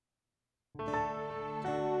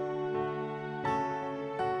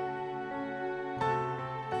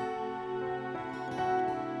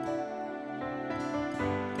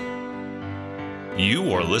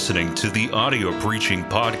You are listening to the audio preaching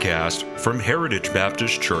podcast from Heritage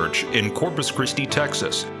Baptist Church in Corpus Christi,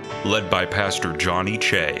 Texas, led by Pastor Johnny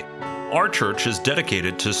Che. Our church is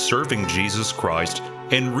dedicated to serving Jesus Christ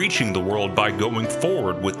and reaching the world by going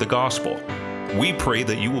forward with the gospel. We pray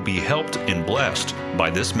that you will be helped and blessed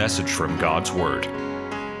by this message from God's Word. I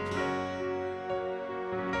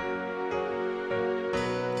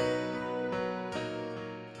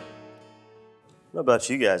don't know about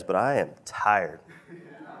you guys, but I am tired.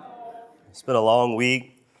 It's been a long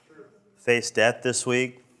week. Faced death this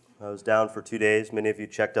week. I was down for 2 days. Many of you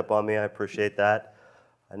checked up on me. I appreciate that.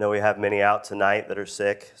 I know we have many out tonight that are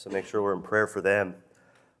sick, so make sure we're in prayer for them.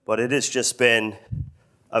 But it has just been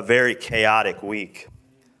a very chaotic week.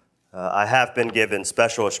 I have been given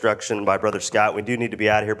special instruction by Brother Scott. We do need to be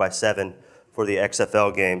out of here by 7 for the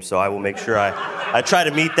XFL game, so I will make sure I try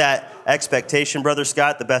to meet that expectation, Brother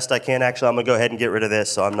Scott, the best I can. Actually, I'm going to go ahead and get rid of this,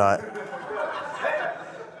 so I'm not.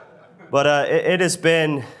 But it has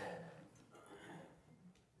been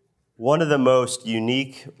one of the most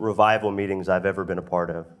unique revival meetings I've ever been a part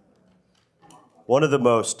of. One of the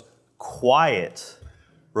most quiet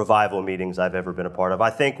revival meetings I've ever been a part of. I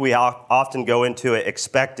think we often go into it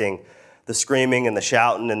expecting the screaming and the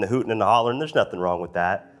shouting and the hooting and the hollering. There's nothing wrong with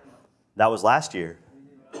that. That was last year.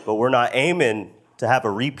 But we're not aiming to have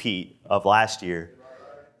a repeat of last year.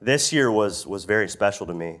 This year was very special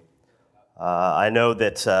to me. I know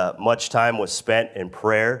that much time was spent in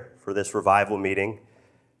prayer for this revival meeting,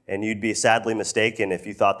 and you'd be sadly mistaken if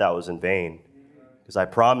you thought that was in vain, because I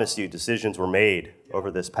promise you decisions were made over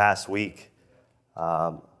this past week.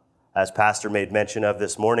 As Pastor made mention of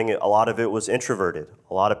this morning, a lot of it was introverted.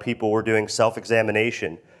 A lot of people were doing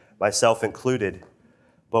self-examination, myself included,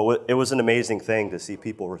 but it was an amazing thing to see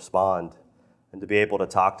people respond and to be able to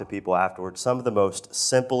talk to people afterwards. Some of the most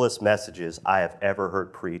simplest messages I have ever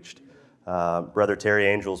heard preached. Brother Terry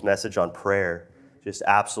Angel's message on prayer, just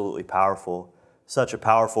absolutely powerful. Such a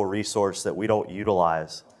powerful resource that we don't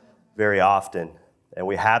utilize very often. And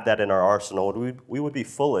we have that in our arsenal. We would be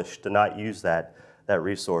foolish to not use that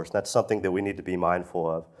resource. That's something that we need to be mindful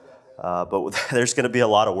of. But there's going to be a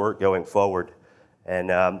lot of work going forward. And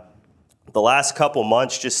the last couple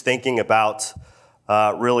months, just thinking about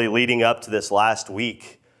really leading up to this last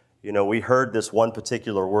week, you know, we heard this one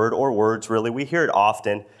particular word, or words really. We hear it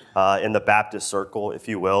often in the Baptist circle, if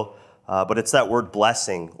you will, but it's that word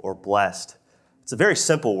blessing or blessed. It's a very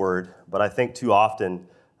simple word, but I think too often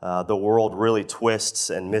the world really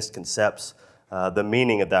twists and misconcepts the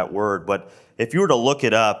meaning of that word. But if you were to look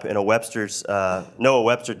it up in a Noah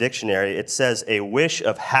Webster dictionary, it says a wish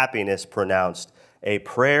of happiness pronounced, a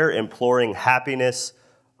prayer imploring happiness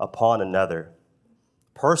upon another.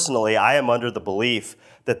 Personally, I am under the belief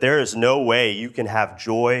that there is no way you can have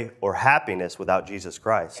joy or happiness without Jesus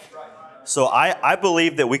Christ. So I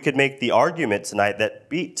believe that we could make the argument tonight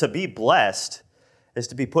that to be blessed is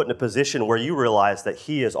to be put in a position where you realize that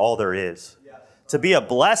He is all there is. To be a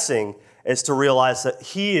blessing is to realize that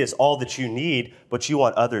He is all that you need, but you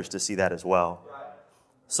want others to see that as well.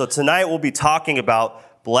 So tonight we'll be talking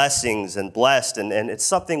about blessings and blessed, and it's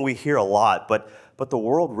something we hear a lot, but the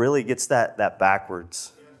world really gets that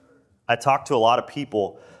backwards. I talk to a lot of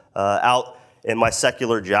people out in my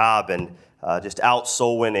secular job and just out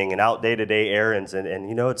soul winning and out day-to-day errands, and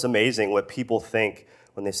you know, it's amazing what people think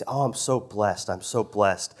when they say, oh, I'm so blessed, I'm so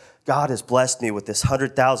blessed. God has blessed me with this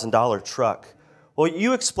 $100,000 truck. Well,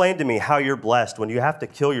 you explain to me how you're blessed when you have to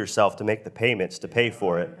kill yourself to make the payments to pay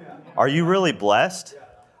for it. Are you really blessed?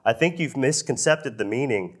 I think you've misconcepted the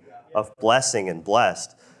meaning of blessing and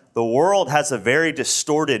blessed. The world has a very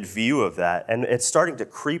distorted view of that, and it's starting to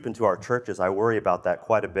creep into our churches. I worry about that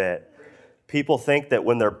quite a bit. People think that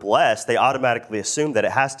when they're blessed, they automatically assume that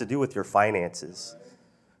it has to do with your finances.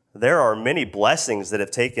 There are many blessings that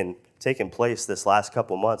have taken place this last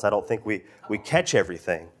couple months. I don't think we catch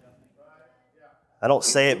everything. I don't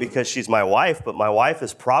say it because she's my wife, but my wife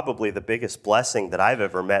is probably the biggest blessing that I've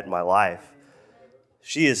ever met in my life.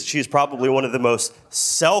 She's probably one of the most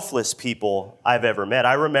selfless people I've ever met.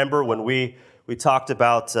 I remember when we talked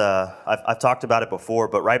about, I've talked about it before,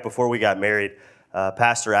 but right before we got married,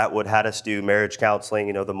 Pastor Atwood had us do marriage counseling,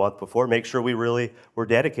 you know, the month before, make sure we really were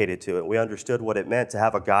dedicated to it. We understood what it meant to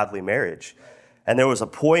have a godly marriage. And there was a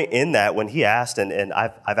point in that when he asked, and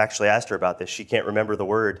I've actually asked her about this, she can't remember the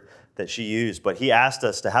word that she used, but he asked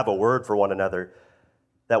us to have a word for one another,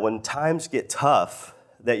 that when times get tough,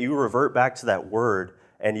 that you revert back to that word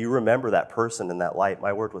and you remember that person in that light.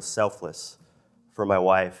 My word was selfless for my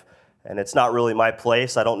wife. And it's not really my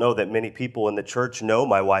place. I don't know that many people in the church know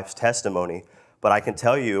my wife's testimony, but I can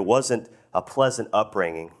tell you it wasn't a pleasant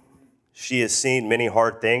upbringing. She has seen many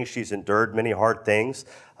hard things. She's endured many hard things.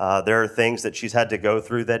 There are things that she's had to go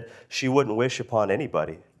through that she wouldn't wish upon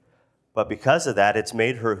anybody. But because of that, it's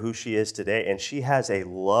made her who she is today, and she has a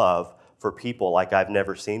love for people like I've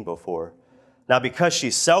never seen before. Now, because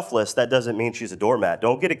she's selfless, that doesn't mean she's a doormat.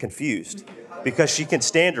 Don't get it confused, because she can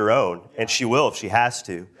stand her own, and she will if she has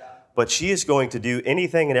to. But she is going to do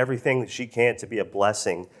anything and everything that she can to be a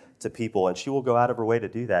blessing to people, and she will go out of her way to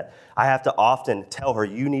do that. I have to often tell her,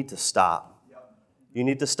 you need to stop. You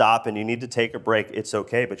need to stop, and you need to take a break. It's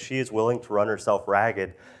okay, but she is willing to run herself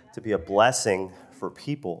ragged to be a blessing for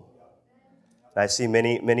people. And I see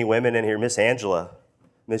many women in here, Miss Angela,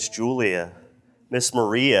 Miss Julia, Miss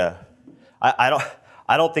Maria. I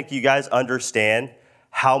don't think you guys understand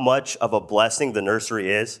how much of a blessing the nursery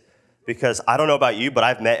is, because I don't know about you, but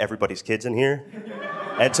I've met everybody's kids in here.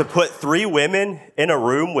 And to put 3 women in a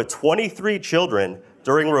room with 23 children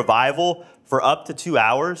during revival for up to 2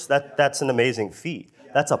 hours, that's an amazing feat.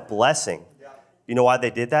 That's a blessing. You know why they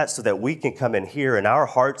did that? So that we can come in here and our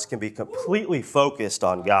hearts can be completely focused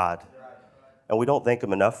on God. And we don't thank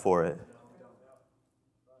Him enough for it.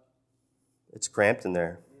 It's cramped in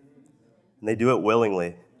there. And they do it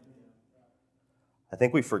willingly. I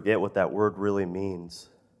think we forget what that word really means.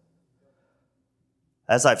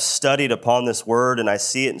 As I've studied upon this word and I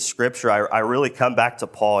see it in Scripture, I really come back to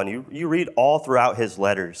Paul. And you read all throughout his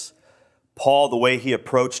letters, Paul, the way he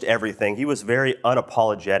approached everything, he was very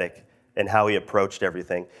unapologetic in how he approached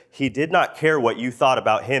everything. He did not care what you thought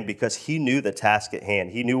about him because he knew the task at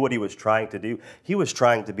hand. He knew what he was trying to do. He was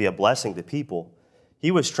trying to be a blessing to people.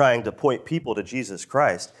 He was trying to point people to Jesus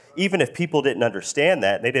Christ. Even if people didn't understand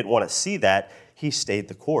that, they didn't want to see that, he stayed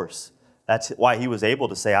the course. That's why he was able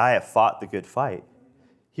to say, I have fought the good fight.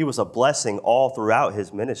 He was a blessing all throughout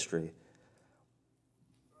his ministry.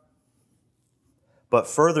 But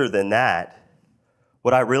further than that,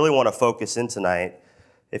 what I really want to focus in tonight,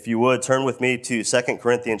 if you would, turn with me to 2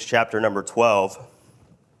 Corinthians chapter number 12.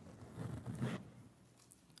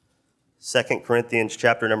 2 Corinthians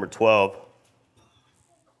chapter number 12.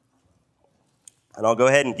 And I'll go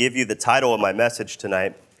ahead and give you the title of my message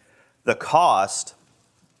tonight, The Cost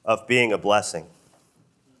of Being a Blessing.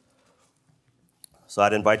 So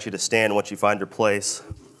I'd invite you to stand once you find your place.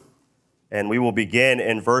 And we will begin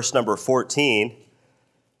in verse number 14,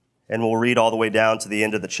 and we'll read all the way down to the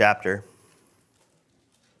end of the chapter.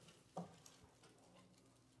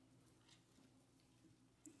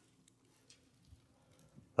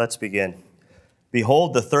 Let's begin.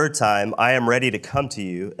 Behold, the third time I am ready to come to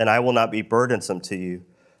you, and I will not be burdensome to you.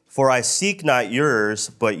 For I seek not yours,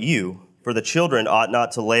 but you. For the children ought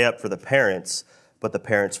not to lay up for the parents, but the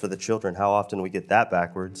parents for the children. How often we get that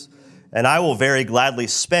backwards. And I will very gladly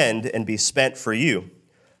spend and be spent for you.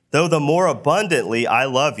 Though the more abundantly I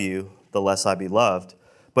love you, the less I be loved.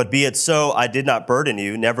 But be it so, I did not burden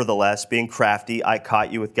you. Nevertheless, being crafty, I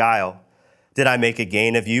caught you with guile. Did I make a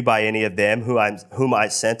gain of you by any of them whom I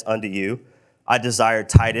sent unto you? I desired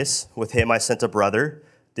Titus. With him I sent a brother.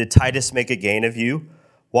 Did Titus make a gain of you?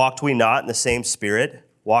 Walked we not in the same spirit?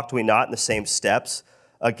 Walked we not in the same steps?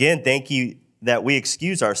 Again, thank ye that we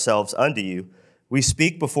excuse ourselves unto you. We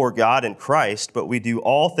speak before God and Christ, but we do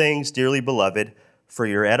all things, dearly beloved, for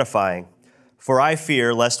your edifying. For I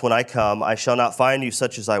fear, lest when I come, I shall not find you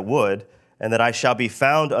such as I would, and that I shall be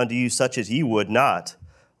found unto you such as ye would not.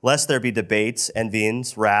 Lest there be debates,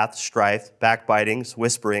 envyings, wrath, strife, backbitings,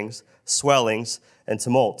 whisperings, swellings, and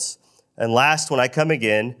tumults. And least when I come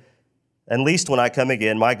again,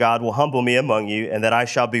 my God will humble me among you, and that I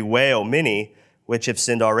shall bewail many which have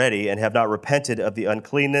sinned already, and have not repented of the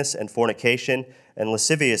uncleanness and fornication and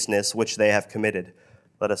lasciviousness which they have committed.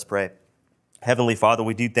 Let us pray. Heavenly Father,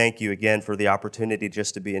 we do thank you again for the opportunity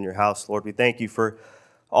just to be in your house. Lord, we thank you for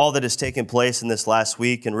all that has taken place in this last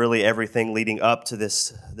week and really everything leading up to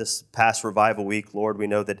this past revival week. Lord, we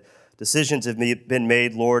know that decisions have been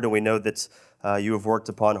made, Lord, and we know that you have worked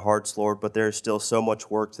upon hearts, Lord, but there is still so much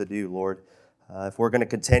work to do, Lord. If we're going to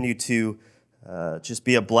continue to just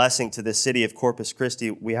be a blessing to the city of Corpus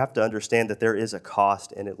Christi, we have to understand that there is a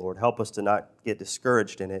cost in it, Lord. Help us to not get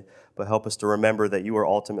discouraged in it, but help us to remember that you are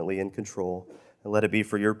ultimately in control. And let it be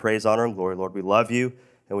for your praise, honor, and glory. Lord, we love you,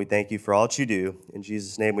 and we thank you for all that you do. In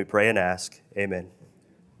Jesus' name we pray and ask. Amen.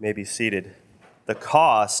 You may be seated. The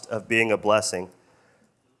cost of being a blessing.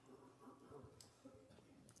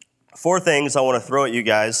 4 things I want to throw at you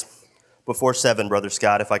guys before 7, Brother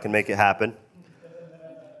Scott, if I can make it happen.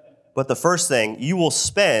 But the first thing, you will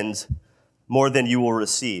spend more than you will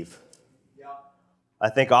receive. I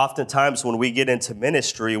think oftentimes when we get into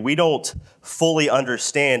ministry, we don't fully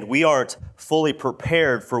understand. We aren't fully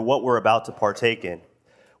prepared for what we're about to partake in.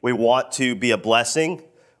 We want to be a blessing.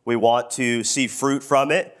 We want to see fruit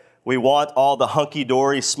from it. We want all the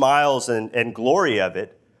hunky-dory smiles and glory of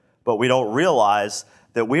it, but we don't realize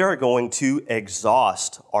that we are going to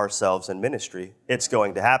exhaust ourselves in ministry. It's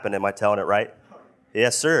going to happen. Am I telling it right?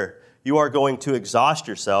 Yes, sir. You are going to exhaust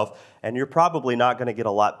yourself, and you're probably not going to get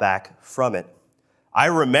a lot back from it. I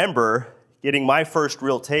remember getting my first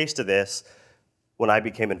real taste of this when I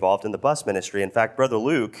became involved in the bus ministry. In fact, Brother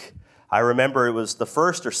Luke, I remember it was the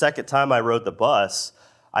first or second time I rode the bus.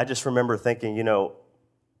 I just remember thinking,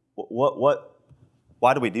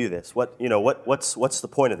 why do we do this? What's the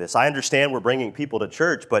point of this? I understand we're bringing people to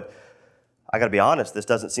church, but I got to be honest, this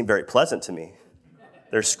doesn't seem very pleasant to me.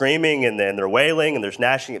 They're screaming and they're wailing and there's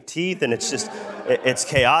gnashing of teeth and it's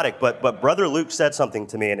chaotic. But Brother Luke said something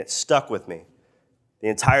to me and it stuck with me the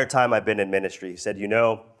entire time I've been in ministry. He said, you're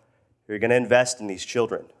going to invest in these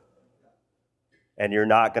children and you're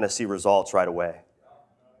not going to see results right away.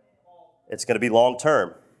 It's going to be long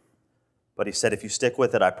term. But he said, if you stick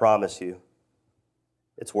with it, I promise you,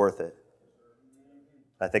 it's worth it.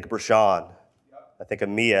 I think of Rashawn, I think of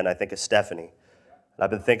Mia, and I think of Stephanie. And I've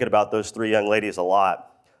been thinking about those three young ladies a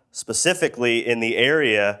lot, specifically in the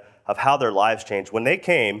area of how their lives changed. When they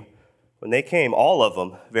came, all of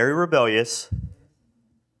them, very rebellious.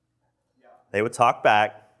 They would talk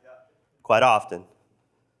back quite often.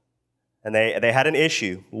 And they had an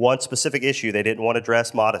issue, one specific issue they didn't want to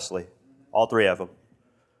dress modestly, all three of them.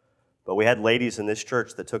 But we had ladies in this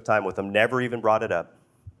church that took time with them, never even brought it up,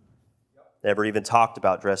 never even talked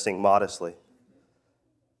about dressing modestly.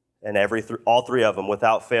 And all three of them,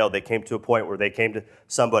 without fail, they came to a point where they came to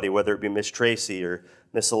somebody, whether it be Miss Tracy or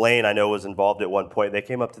Miss Elaine, I know was involved at one point. They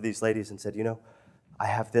came up to these ladies and said, I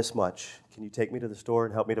have this much. Can you take me to the store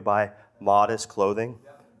and help me to buy modest clothing?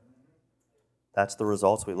 That's the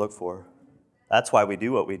results we look for. That's why we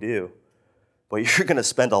do what we do. But you're going to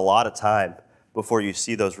spend a lot of time before you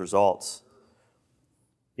see those results.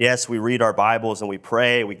 Yes, we read our Bibles and we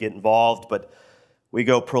pray, we get involved, but we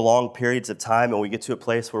go prolonged periods of time and we get to a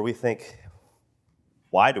place where we think,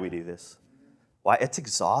 why do we do this? Why? It's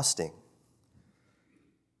exhausting.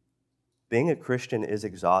 Being a Christian is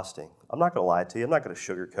exhausting. I'm not going to lie to you. I'm not going to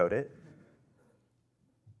sugarcoat it.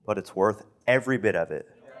 But it's worth every bit of it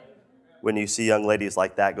when you see young ladies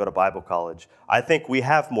like that go to Bible college. I think we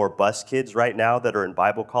have more bus kids right now that are in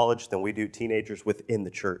Bible college than we do teenagers within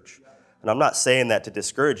the church. And I'm not saying that to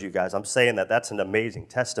discourage you guys. I'm saying that that's an amazing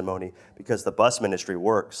testimony because the bus ministry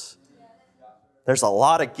works. There's a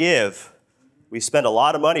lot of give. We spend a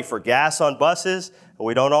lot of money for gas on buses, and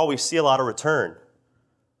we don't always see a lot of return.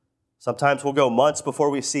 Sometimes we'll go months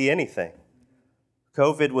before we see anything.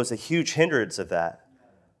 COVID was a huge hindrance of that.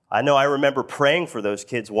 I remember praying for those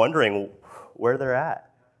kids, wondering where they're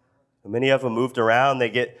at. Many of them moved around. They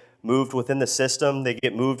get moved within the system. They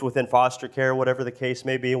get moved within foster care, whatever the case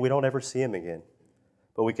may be, and we don't ever see them again.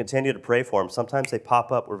 But we continue to pray for them. Sometimes they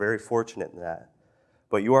pop up. We're very fortunate in that.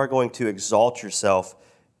 But you are going to exalt yourself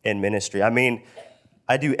in ministry.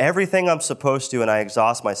 I do everything I'm supposed to, and I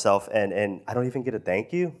exhaust myself, and I don't even get a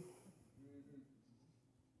thank you.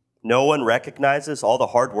 No one recognizes all the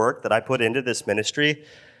hard work that I put into this ministry.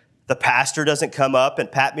 The pastor doesn't come up and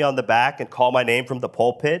pat me on the back and call my name from the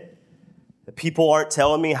pulpit. The people aren't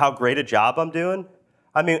telling me how great a job I'm doing.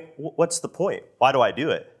 What's the point? Why do I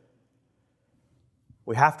do it?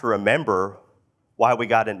 We have to remember why we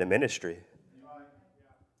got into ministry.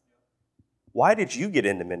 Why did you get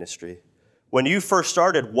into ministry? When you first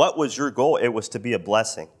started, what was your goal? It was to be a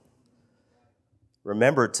blessing.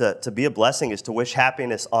 Remember, to be a blessing is to wish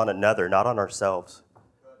happiness on another, not on ourselves.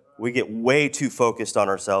 We get way too focused on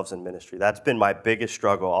ourselves in ministry. That's been my biggest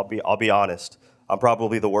struggle. I'll be honest. I'm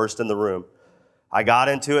probably the worst in the room. I got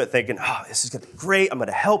into it thinking, this is going to be great. I'm going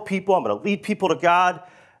to help people. I'm going to lead people to God.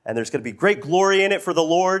 And there's going to be great glory in it for the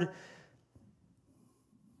Lord.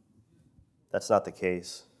 That's not the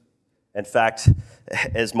case. In fact,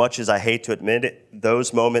 as much as I hate to admit it,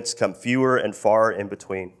 those moments come fewer and far in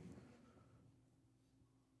between.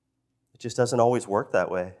 It just doesn't always work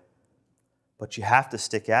that way. But you have to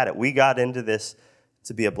stick at it. We got into this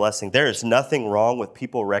to be a blessing. There is nothing wrong with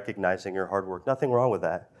people recognizing your hard work. Nothing wrong with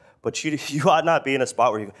that. But you ought not be in a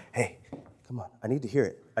spot where you go, hey, come on, I need to hear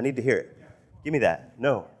it. I need to hear it. Give me that.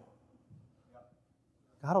 No.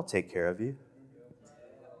 God will take care of you.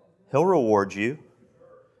 He'll reward you.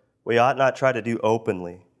 We ought not try to do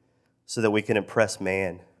openly so that we can impress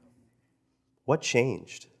man. What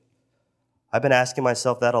changed? I've been asking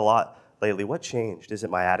myself that a lot lately. What changed? Is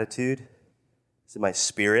it my attitude? Is it my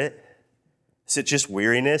spirit? Is it just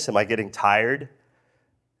weariness? Am I getting tired?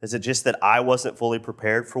 Is it just that I wasn't fully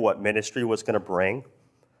prepared for what ministry was going to bring?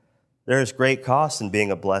 There is great cost in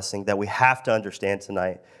being a blessing that we have to understand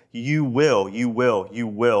tonight. You will,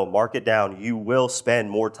 mark it down, you will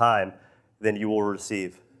spend more time than you will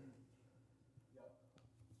receive.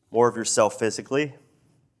 More of yourself physically,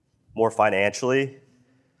 more financially,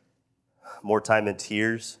 more time in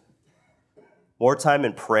tears, more time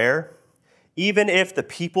in prayer, even if the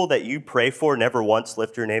people that you pray for never once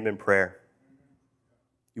lift your name in prayer.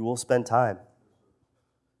 You will spend time.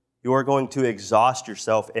 You are going to exhaust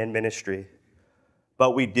yourself in ministry.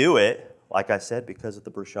 But we do it, like I said, because of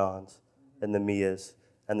the Brashans and the Mias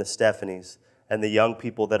and the Stephanies and the young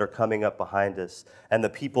people that are coming up behind us and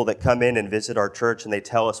the people that come in and visit our church and they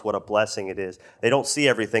tell us what a blessing it is. They don't see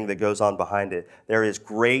everything that goes on behind it. There is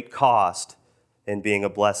great cost in being a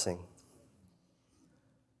blessing.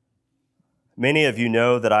 Many of you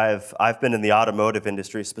know that I've been in the automotive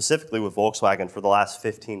industry, specifically with Volkswagen, for the last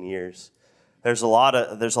 15 years. There's a lot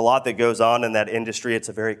that goes on in that industry. It's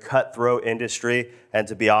a very cutthroat industry, and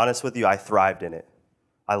to be honest with you, I thrived in it.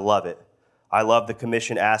 I love it. I love the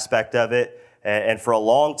commission aspect of it, and for a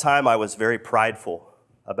long time, I was very prideful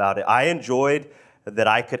about it. I enjoyed that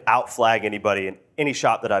I could outflag anybody in any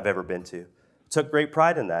shop that I've ever been to. Took great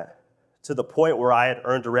pride in that, to the point where I had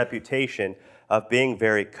earned a reputation of being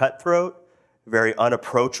very cutthroat, very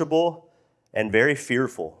unapproachable, and very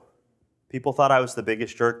fearful. People thought I was the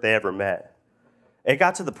biggest jerk they ever met. It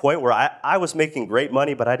got to the point where I was making great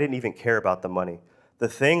money, but I didn't even care about the money. The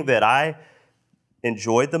thing that I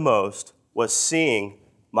enjoyed the most was seeing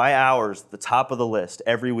my hours at the top of the list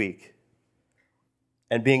every week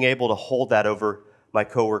and being able to hold that over my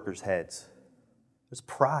coworkers' heads. It was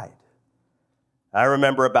pride. I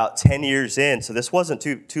remember about 10 years in, so this wasn't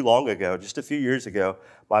too long ago, just a few years ago,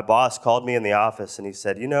 my boss called me in the office and he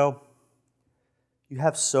said, you know, you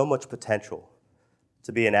have so much potential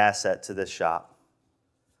to be an asset to this shop.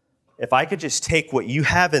 If I could just take what you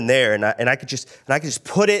have in there and I could just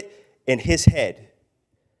put it in his head,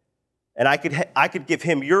 and I could give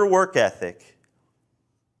him your work ethic,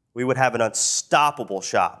 we would have an unstoppable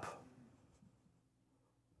shop.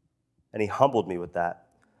 And he humbled me with that.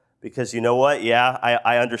 Because you know what? Yeah,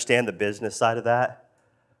 I understand the business side of that,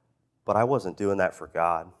 but I wasn't doing that for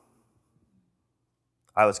God.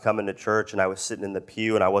 I was coming to church and I was sitting in the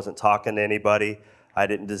pew and I wasn't talking to anybody. I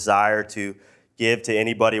didn't desire to give to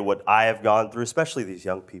anybody what I have gone through, especially these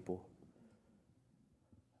young people.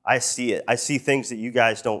 I see it. I see things that you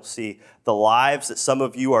guys don't see. The lives that some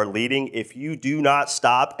of you are leading, if you do not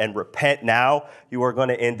stop and repent now, you are going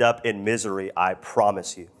to end up in misery, I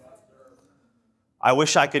promise you. I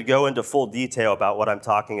wish I could go into full detail about what I'm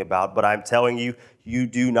talking about, but I'm telling you, you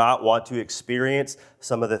do not want to experience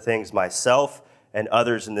some of the things myself and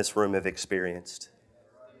others in this room have experienced.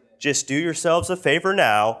 Just do yourselves a favor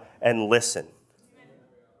now and listen.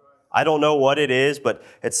 I don't know what it is, but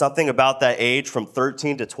it's something about that age from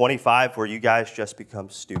 13 to 25 where you guys just become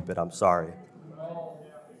stupid. I'm sorry.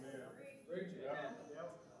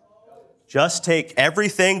 Just take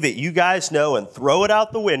everything that you guys know and throw it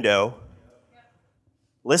out the window.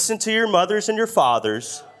 Listen to your mothers and your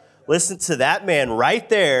fathers. Listen to that man right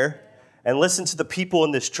there, and listen to the people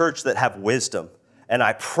in this church that have wisdom. And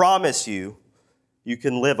I promise you, you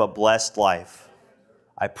can live a blessed life.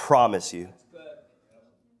 I promise you.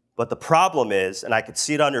 But the problem is, and I can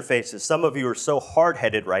see it on your faces, some of you are so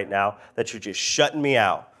hard-headed right now that you're just shutting me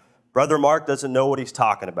out. Brother Mark doesn't know what he's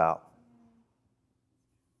talking about.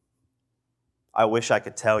 I wish I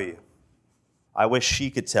could tell you. I wish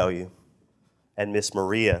she could tell you. And Miss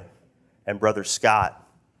Maria, and Brother Scott,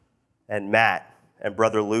 and Matt, and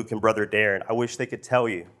Brother Luke, and Brother Darren. I wish they could tell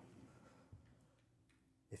you.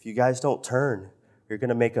 If you guys don't turn, you're going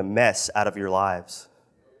to make a mess out of your lives.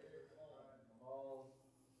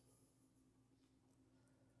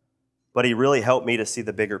 But he really helped me to see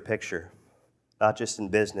the bigger picture, not just in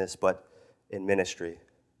business, but in ministry.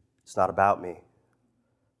 It's not about me.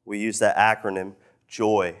 We use that acronym,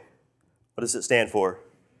 JOY. What does it stand for?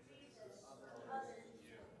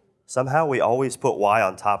 Somehow we always put Y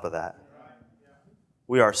on top of that.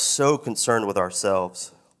 We are so concerned with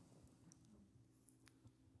ourselves.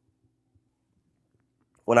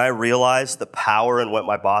 When I realized the power in what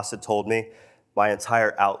my boss had told me, my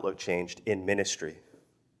entire outlook changed in ministry.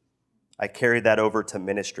 I carried that over to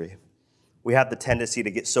ministry. We have the tendency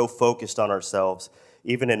to get so focused on ourselves,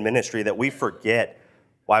 even in ministry, that we forget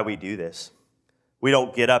why we do this. We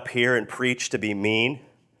don't get up here and preach to be mean.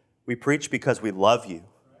 We preach because we love you.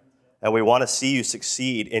 And we want to see you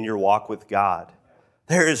succeed in your walk with God.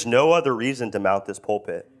 There is no other reason to mount this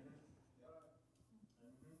pulpit.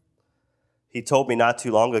 He told me not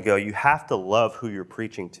too long ago, you have to love who you're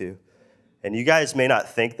preaching to. And you guys may not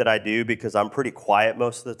think that I do because I'm pretty quiet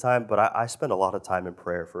most of the time, but I spend a lot of time in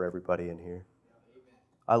prayer for everybody in here.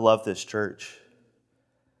 I love this church.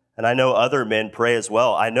 And I know other men pray as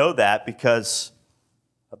well. I know that because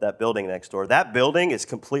of that building next door. That building is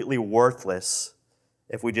completely worthless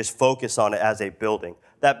if we just focus on it as a building.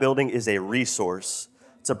 That building is a resource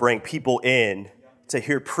to bring people in, to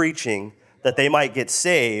hear preaching, that they might get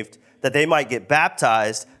saved, that they might get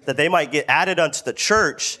baptized, that they might get added unto the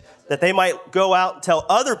church, that they might go out and tell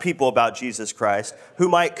other people about Jesus Christ, who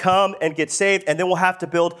might come and get saved, and then we'll have to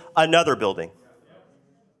build another building.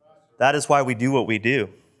 That is why we do what we do.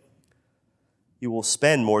 You will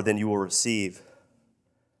spend more than you will receive.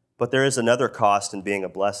 But there is another cost in being a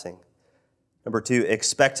blessing. Number 2,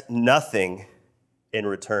 expect nothing in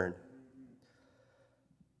return.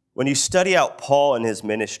 When you study out Paul and his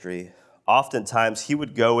ministry, oftentimes he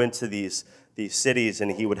would go into these cities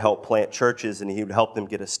and he would help plant churches and he would help them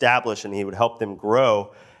get established and he would help them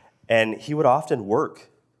grow. And he would often work.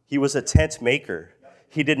 He was a tent maker.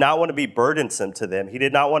 He did not want to be burdensome to them. He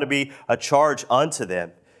did not want to be a charge unto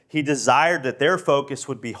them. He desired that their focus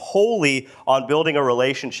would be wholly on building a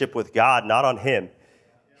relationship with God, not on him.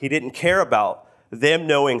 He didn't care about them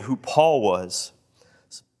knowing who Paul was.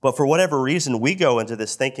 But for whatever reason, we go into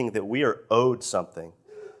this thinking that we are owed something.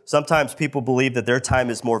 Sometimes people believe that their time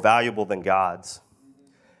is more valuable than God's.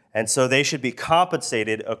 And so they should be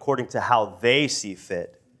compensated according to how they see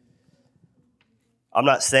fit. I'm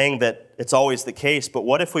not saying that it's always the case, but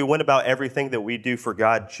what if we went about everything that we do for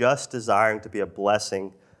God just desiring to be a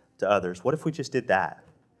blessing to others? What if we just did that?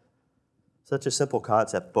 Such a simple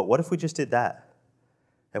concept, but what if we just did that?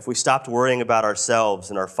 If we stopped worrying about ourselves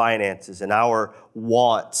and our finances and our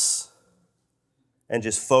wants and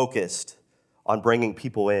just focused on bringing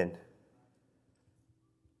people in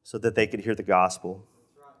so that they could hear the gospel.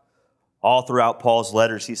 All throughout Paul's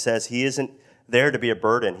letters, he says he isn't there to be a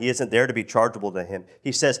burden. He isn't there to be chargeable to him.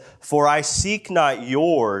 He says, "For I seek not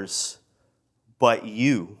yours, but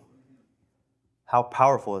you." How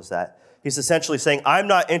powerful is that? He's essentially saying, I'm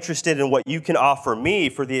not interested in what you can offer me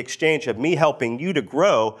for the exchange of me helping you to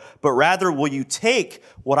grow, but rather will you take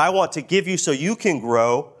what I want to give you so you can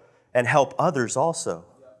grow and help others also?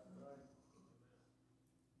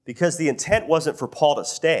 Because the intent wasn't for Paul to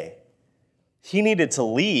stay. He needed to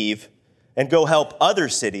leave and go help other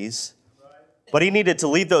cities, but he needed to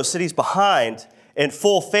leave those cities behind in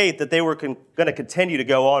full faith that they were going to continue to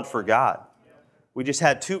go on for God. We just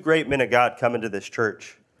had 2 great men of God come into this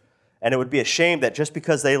church. And it would be a shame that just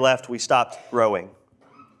because they left, we stopped growing.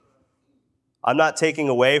 I'm not taking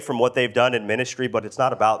away from what they've done in ministry, but it's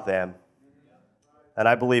not about them. And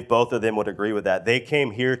I believe both of them would agree with that. They came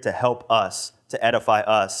here to help us, to edify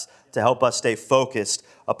us, to help us stay focused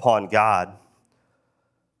upon God.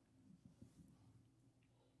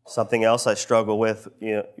 Something else I struggle with,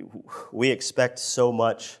 we expect so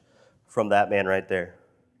much from that man right there.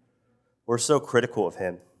 We're so critical of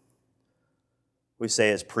him. We say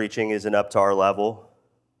his preaching isn't up to our level.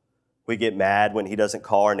 We get mad when he doesn't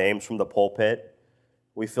call our names from the pulpit.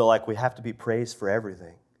 We feel like we have to be praised for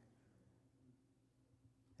everything.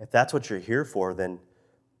 If that's what you're here for, then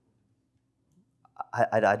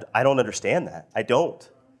I don't understand that. I don't.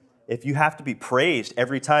 If you have to be praised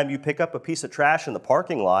every time you pick up a piece of trash in the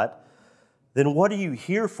parking lot, then what are you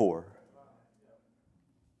here for?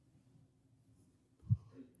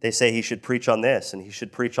 They say he should preach on this, and he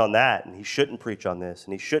should preach on that, and he shouldn't preach on this,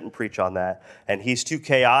 and he shouldn't preach on that, and he's too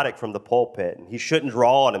chaotic from the pulpit, and he shouldn't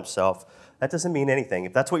draw on himself. That doesn't mean anything.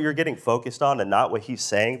 If that's what you're getting focused on and not what he's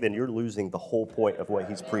saying, then you're losing the whole point of what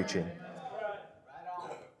he's preaching.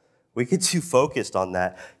 We get too focused on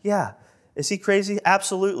that. Yeah, is he crazy?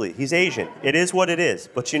 Absolutely. He's Asian. It is what it is.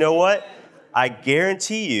 But you know what? I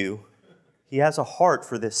guarantee you he has a heart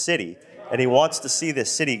for this city, and he wants to see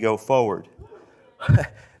this city go forward.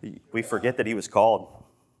 We forget that he was called.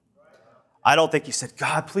 I don't think he said,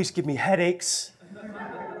 God, please give me headaches.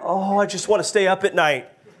 Oh, I just want to stay up at night.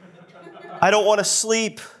 I don't want to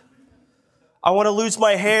sleep. I want to lose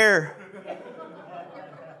my hair.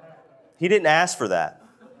 He didn't ask for that.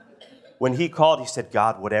 When he called, he said,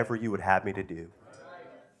 God, whatever you would have me to do.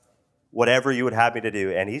 Whatever you would have me to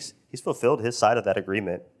do. And he's fulfilled his side of that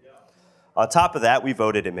agreement. On top of that, we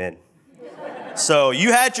voted him in. So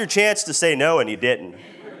you had your chance to say no, and you didn't.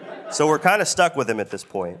 So we're kind of stuck with him at this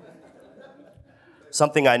point.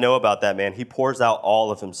 Something I know about that man, he pours out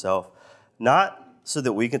all of himself. Not so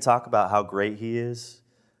that we can talk about how great he is.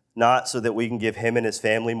 Not so that we can give him and his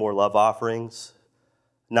family more love offerings.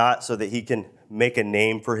 Not so that he can make a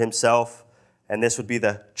name for himself. And this would be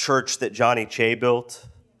the church that Johnny Che built.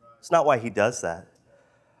 It's not why he does that.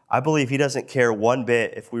 I believe he doesn't care one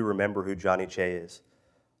bit if we remember who Johnny Che is.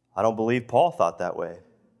 I don't believe Paul thought that way.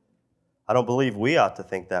 I don't believe we ought to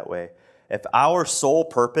think that way. If our sole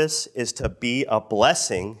purpose is to be a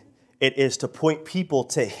blessing, it is to point people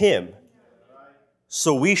to him.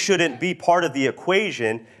 So we shouldn't be part of the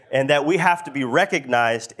equation and that we have to be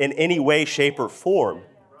recognized in any way, shape, or form.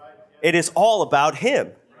 It is all about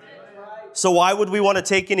him. So why would we want to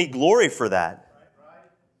take any glory for that?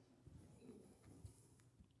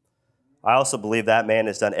 I also believe that man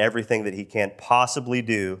has done everything that he can possibly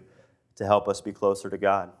do to help us be closer to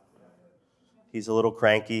God. He's a little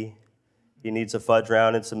cranky. He needs a fudge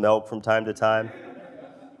round and some milk from time to time.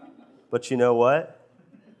 But you know what?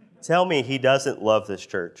 Tell me he doesn't love this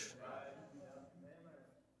church.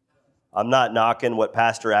 I'm not knocking what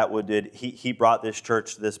Pastor Atwood did. He brought this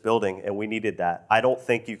church to this building, and we needed that. I don't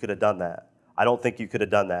think you could have done that. I don't think you could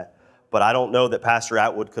have done that. But I don't know that Pastor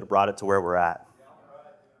Atwood could have brought it to where we're at.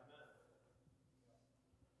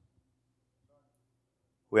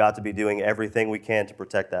 We ought to be doing everything we can to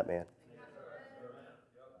protect that man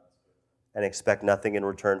and expect nothing in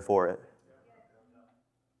return for it.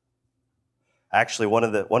 Actually, one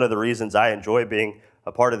of the reasons I enjoy being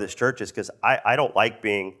a part of this church is because I don't like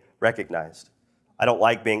being recognized. I don't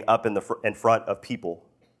like being up in front of people.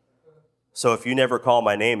 So if you never call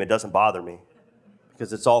my name, it doesn't bother me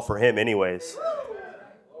because it's all for him anyways.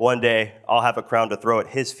 One day, I'll have a crown to throw at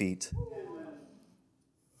his feet.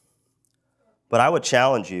 But I would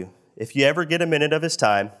challenge you, if you ever get a minute of his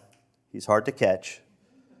time, he's hard to catch,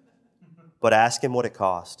 but ask him what it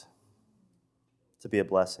cost to be a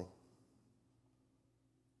blessing.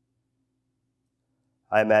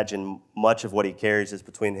 I imagine much of what he carries is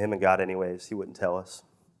between him and God anyways. He wouldn't tell us.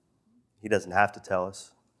 He doesn't have to tell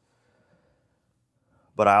us.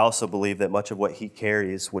 But I also believe that much of what he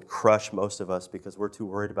carries would crush most of us because we're too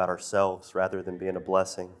worried about ourselves rather than being a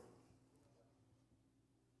blessing.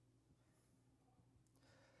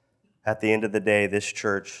 At the end of the day, this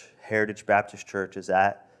church, Heritage Baptist Church, is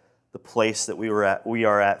at the place that we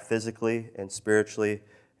are at physically and spiritually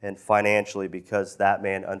and financially because that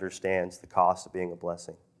man understands the cost of being a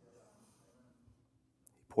blessing.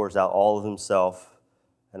 He pours out all of himself,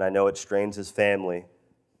 and I know it strains his family,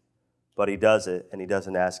 but he does it, and he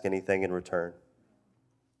doesn't ask anything in return.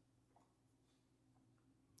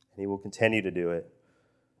 And he will continue to do it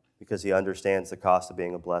because he understands the cost of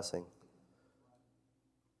being a blessing.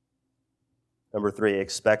 Number 3,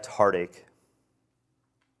 expect heartache.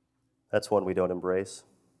 That's one we don't embrace.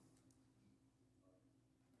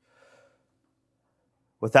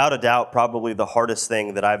 Without a doubt, probably the hardest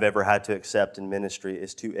thing that I've ever had to accept in ministry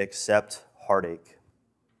is to accept heartache.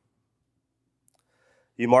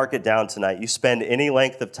 You mark it down tonight. You spend any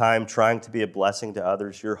length of time trying to be a blessing to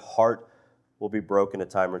others, your heart will be broken a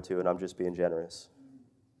time or two, and I'm just being generous.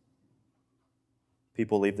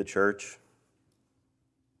 People leave the church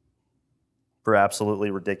for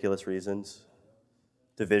absolutely ridiculous reasons.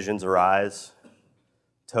 Divisions arise.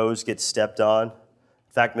 Toes get stepped on.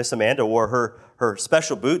 In fact, Miss Amanda wore her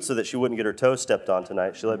special boots so that she wouldn't get her toes stepped on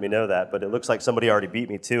tonight. She let me know that, but it looks like somebody already beat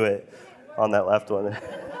me to it on that left one.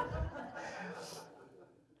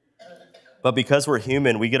 But because we're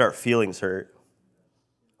human, we get our feelings hurt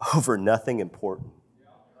over nothing important.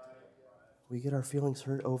 We get our feelings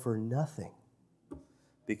hurt over nothing.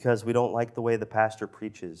 Because we don't like the way the pastor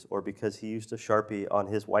preaches or because he used a Sharpie on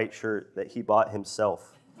his white shirt that he bought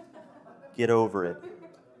himself. Get over it.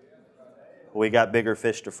 We got bigger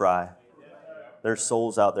fish to fry. There's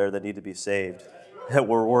souls out there that need to be saved.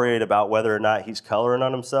 We're worried about whether or not he's coloring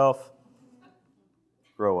on himself.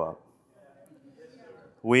 Grow up.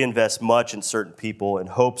 We invest much in certain people in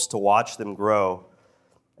hopes to watch them grow,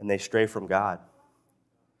 and they stray from God.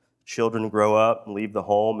 Children grow up and leave the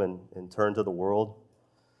home and turn to the world.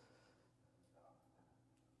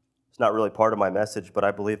 It's not really part of my message, but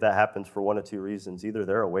I believe that happens for one of two reasons. Either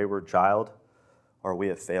they're a wayward child or we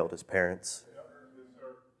have failed as parents.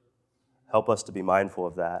 Help us to be mindful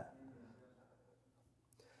of that.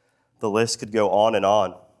 The list could go on and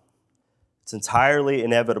on. It's entirely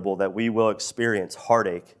inevitable that we will experience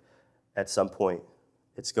heartache at some point.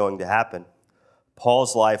 It's going to happen.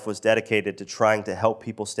 Paul's life was dedicated to trying to help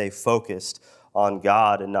people stay focused on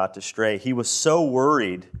God and not to stray. He was so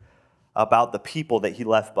worried about the people that he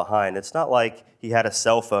left behind. It's not like he had a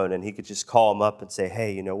cell phone and he could just call them up and say,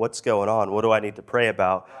 hey, what's going on? What do I need to pray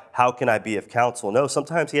about? How can I be of counsel? No,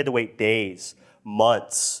 sometimes he had to wait days,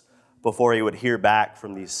 months before he would hear back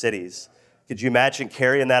from these cities. Could you imagine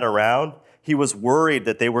carrying that around? He was worried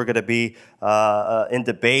that they were going to be in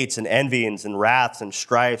debates and envyings and wraths and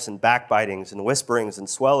strifes and backbitings and whisperings and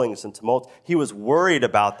swellings and tumults. He was worried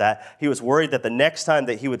about that. He was worried that the next time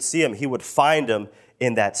that he would see him, he would find him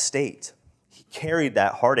in that state. He carried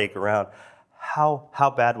that heartache around.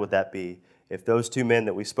 How bad would that be if those two men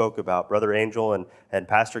that we spoke about, Brother Angel and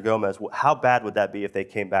Pastor Gomez, how bad would that be if they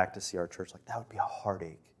came back to see our church? Like, that would be a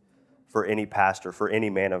heartache for any pastor, for any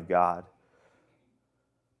man of God.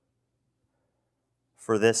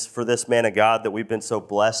 For this man of God that we've been so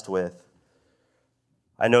blessed with,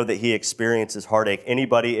 I know that he experiences heartache.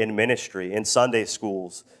 Anybody in ministry, in Sunday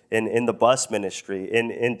schools, in the bus ministry,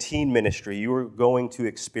 in teen ministry, you are going to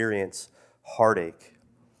experience heartache.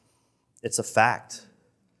 It's a fact.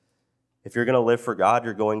 If you're going to live for God,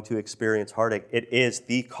 you're going to experience heartache. It is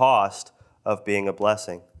the cost of being a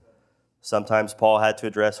blessing. Sometimes Paul had to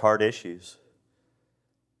address hard issues.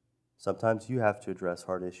 Sometimes you have to address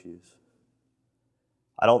hard issues.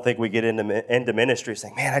 I don't think we get into ministry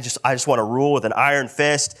saying, man, I just want to rule with an iron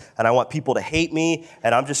fist, and I want people to hate me,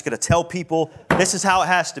 and I'm just going to tell people this is how it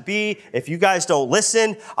has to be. If you guys don't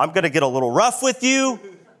listen, I'm going to get a little rough with you.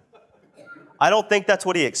 I don't think that's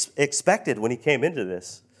what he expected when he came into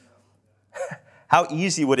this. How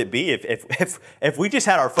easy would it be if we just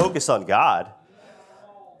had our focus on God?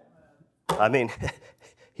 I mean,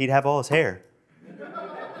 he'd have all his hair.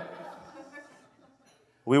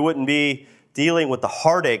 We wouldn't be dealing with the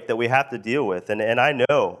heartache that we have to deal with. And I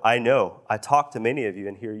know, I talk to many of you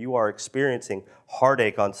in here, you are experiencing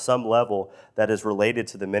heartache on some level that is related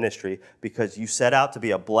to the ministry because you set out to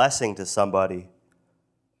be a blessing to somebody,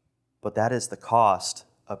 but that is the cost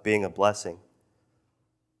of being a blessing.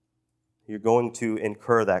 You're going to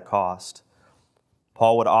incur that cost.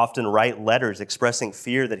 Paul would often write letters expressing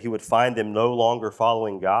fear that he would find them no longer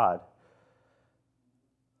following God.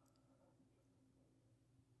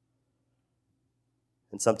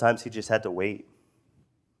 And sometimes he just had to wait.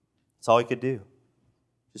 That's all he could do.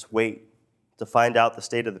 Just wait to find out the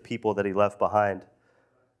state of the people that he left behind,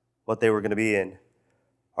 what they were going to be in.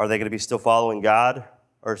 Are they going to be still following God,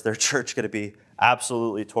 or is their church going to be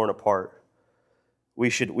absolutely torn apart? We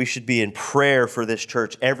should be in prayer for this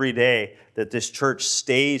church every day, that this church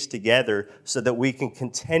stays together so that we can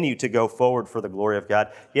continue to go forward for the glory of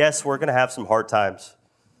God. Yes, we're going to have some hard times.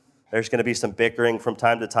 There's going to be some bickering from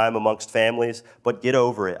time to time amongst families, but get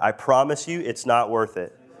over it. I promise you, it's not worth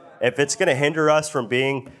it. If it's going to hinder us from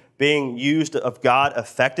being used of God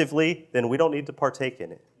effectively, then we don't need to partake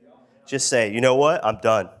in it. Just say, you know what? I'm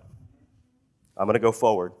done. I'm going to go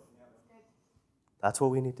forward. That's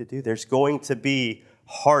what we need to do. There's going to be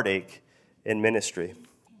heartache in ministry.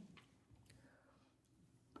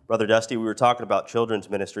 Brother Dusty, we were talking about children's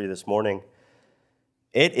ministry this morning.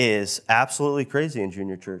 It is absolutely crazy in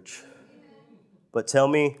junior church. But tell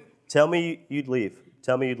me you'd leave.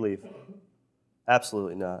 Tell me you'd leave.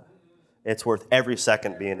 Absolutely not. It's worth every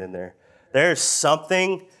second being in there. There's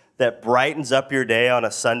something that brightens up your day on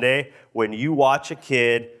a Sunday when you watch a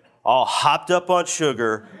kid all hopped up on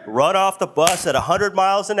sugar, run off the bus at 100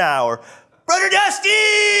 miles an hour. Brother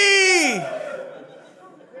Dusty!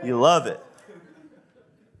 You love it.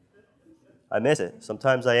 I miss it.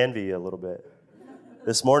 Sometimes I envy you a little bit.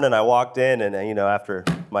 This morning I walked in and, after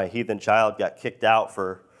my heathen child got kicked out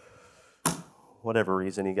for whatever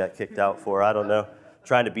reason he got kicked out for, I don't know,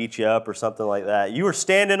 trying to beat you up or something like that. You were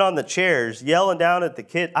standing on the chairs yelling down at the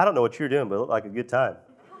kid. I don't know what you were doing, but it looked like a good time.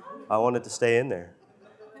 I wanted to stay in there.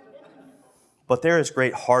 But there is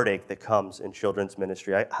great heartache that comes in children's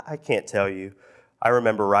ministry. I can't tell you. I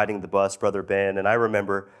remember riding the bus, Brother Ben, and I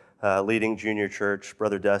remember leading junior church,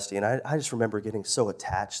 Brother Dusty, and I just remember getting so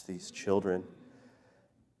attached to these children.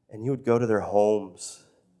 And you would go to their homes.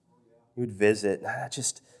 You would visit.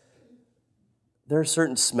 There are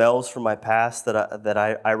certain smells from my past that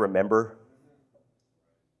I remember.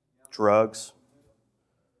 Drugs.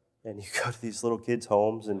 And you go to these little kids'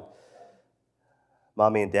 homes, and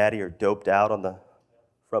Mommy and Daddy are doped out on the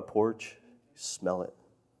front porch. You smell it.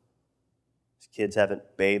 These kids haven't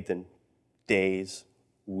bathed in days,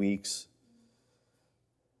 weeks.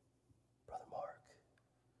 Brother Mark,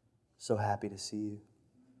 so happy to see you.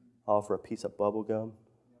 Offer a piece of bubble gum.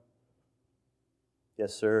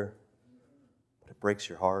 Yes, sir. But it breaks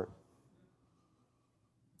your heart.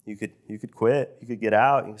 You could quit. You could get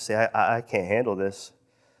out. You could say, I can't handle this.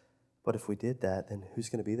 But if we did that, then who's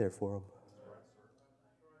going to be there for them?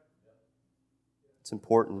 It's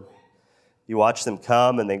important. You watch them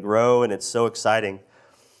come and they grow, and it's so exciting.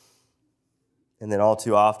 And then all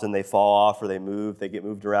too often they fall off or they move. They get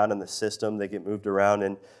moved around in the system. They get moved around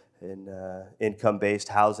in income-based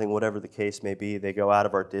housing, whatever the case may be. They go out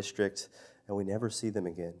of our district, and we never see them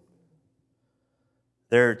again.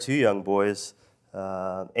 There are two young boys,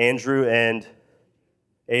 Andrew and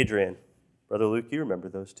Adrian. Brother Luke, you remember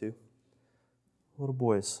those two? Little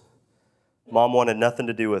boys. Mom wanted nothing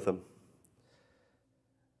to do with them.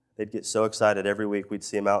 They'd get so excited every week we'd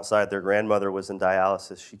see them outside. Their grandmother was in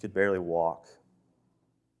dialysis. She could barely walk,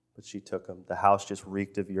 but she took them. The house just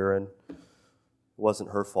reeked of urine. It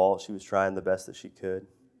wasn't her fault. She was trying the best that she could.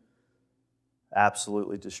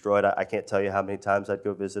 Absolutely destroyed. I can't tell you how many times I'd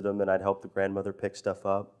go visit them and I'd help the grandmother pick stuff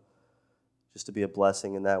up just to be a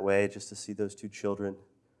blessing in that way, just to see those two children.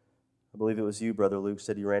 I believe it was you, Brother Luke,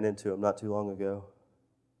 said you ran into them not too long ago.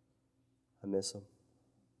 I miss them.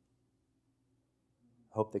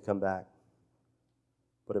 I hope they come back.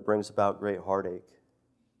 But it brings about great heartache.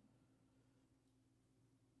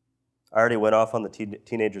 I already went off on the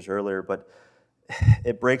teenagers earlier, but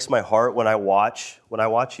it breaks my heart when I watch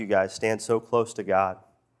you guys stand so close to God.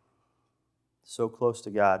 So close to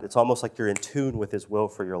God. It's almost like you're in tune with His will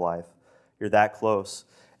for your life. You're that close.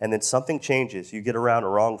 And then something changes. You get around a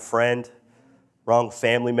wrong friend, wrong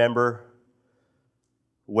family member,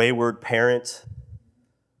 wayward parent,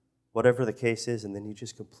 whatever the case is, and then you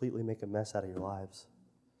just completely make a mess out of your lives.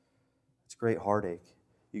 It's great heartache.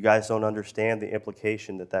 You guys don't understand the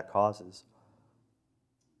implication that causes.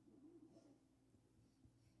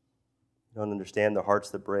 You don't understand the hearts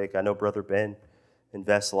that break. I know Brother Ben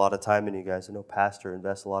invests a lot of time in you guys. I know Pastor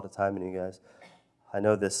invests a lot of time in you guys. I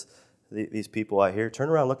know these people out here. Turn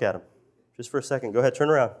around, look at them. Just for a second. Go ahead, turn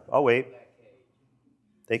around. I'll wait.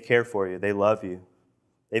 They care for you. They love you.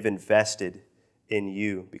 They've invested in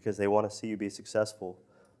you because they want to see you be successful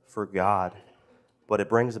for God. But it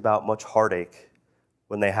brings about much heartache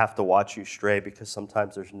when they have to watch you stray because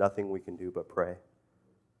sometimes there's nothing we can do but pray.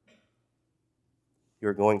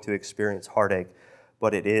 You're going to experience heartache,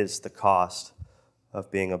 but it is the cost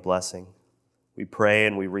of being a blessing. We pray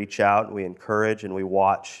and we reach out and we encourage and we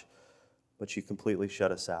watch, but you completely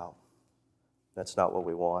shut us out. That's not what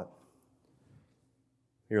we want.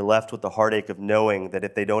 You're left with the heartache of knowing that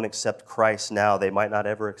if they don't accept Christ now, they might not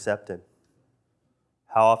ever accept Him.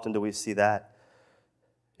 How often do we see that?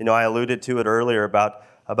 You know, I alluded to it earlier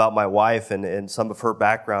about my wife and some of her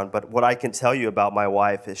background, but what I can tell you about my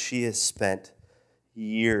wife is she has spent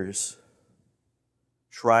years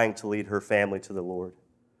trying to lead her family to the Lord.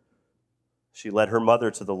 She led her mother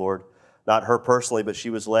to the Lord, not her personally, but she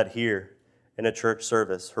was led here in a church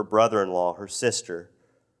service. Her brother-in-law, her sister,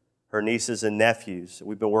 her nieces and nephews.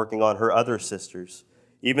 We've been working on her other sisters.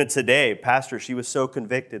 Even today, Pastor, she was so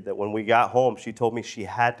convicted that when we got home, she told me she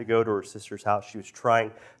had to go to her sister's house. She was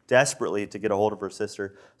trying desperately to get a hold of her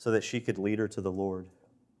sister so that she could lead her to the Lord.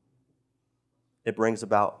 It brings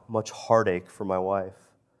about much heartache for my wife.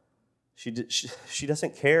 She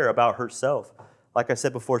doesn't care about herself. Like I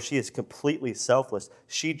said before, she is completely selfless.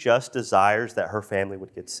 She just desires that her family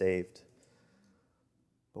would get saved.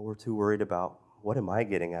 But we're too worried about, what am I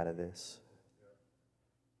getting out of this?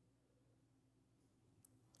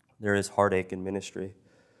 There is heartache in ministry.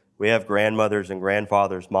 We have grandmothers and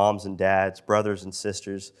grandfathers, moms and dads, brothers and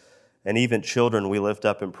sisters, and even children we lift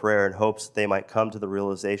up in prayer in hopes that they might come to the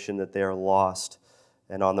realization that they are lost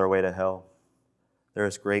and on their way to hell. There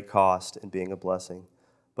is great cost in being a blessing.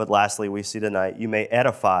 But lastly, we see tonight, you may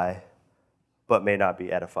edify, but may not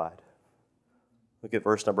be edified. Look at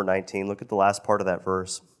verse number 19. Look at the last part of that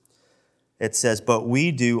verse. It says, but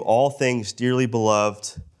we do all things, dearly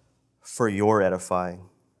beloved, for your edifying.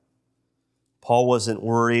 Paul wasn't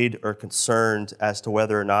worried or concerned as to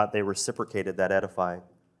whether or not they reciprocated that edifying.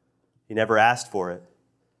 He never asked for it.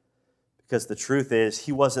 Because the truth is,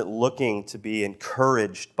 he wasn't looking to be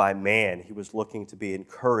encouraged by man. He was looking to be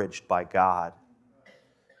encouraged by God.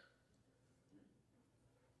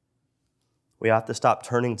 We have to stop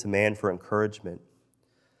turning to man for encouragement.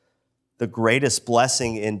 The greatest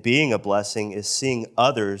blessing in being a blessing is seeing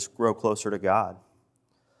others grow closer to God.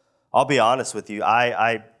 I'll be honest with you,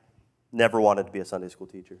 I never wanted to be a Sunday school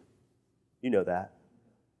teacher. You know that.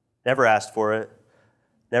 Never asked for it,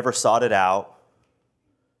 never sought it out.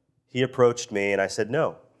 He approached me and I said,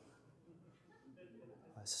 no.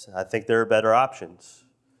 I think there are better options.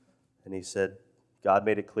 And he said, God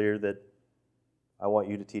made it clear that I want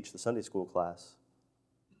you to teach the Sunday school class.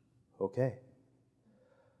 Okay.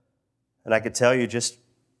 And I could tell you, just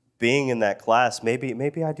being in that class,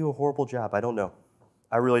 maybe I do a horrible job. I don't know.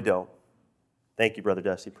 I really don't. Thank you, Brother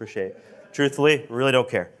Dusty. Appreciate it. Truthfully, I really don't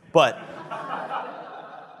care. But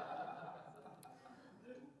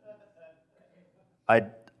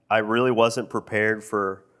I really wasn't prepared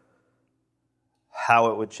for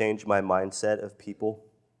how it would change my mindset of people,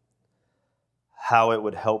 how it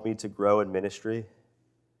would help me to grow in ministry.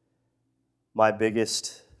 My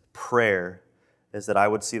biggest prayer is that I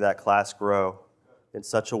would see that class grow in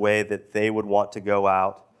such a way that they would want to go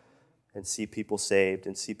out and see people saved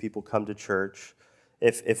and see people come to church.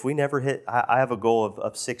 If we never hit, I have a goal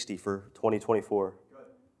of 60 for 2024.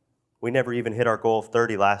 We never even hit our goal of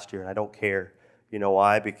 30 last year, and I don't care. You know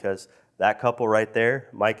why? Because that couple right there,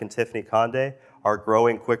 Mike and Tiffany Conde, are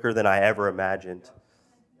growing quicker than I ever imagined.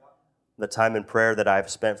 The time in prayer that I've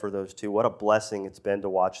spent for those two, what a blessing it's been to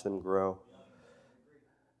watch them grow.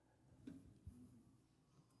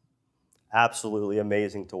 Absolutely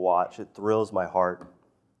amazing to watch. It thrills my heart.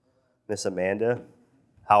 Miss Amanda,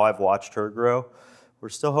 how I've watched her grow. We're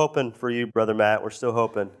still hoping for you, Brother Matt. We're still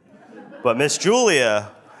hoping. But Miss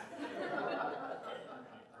Julia,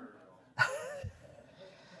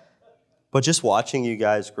 but just watching you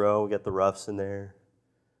guys grow, we got the Ruffs in there.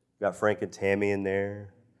 We got Frank and Tammy in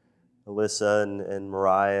there. Alyssa and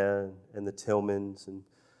Mariah and the Tillmans and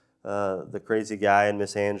the crazy guy and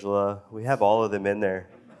Miss Angela. We have all of them in there.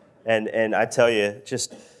 And I tell you,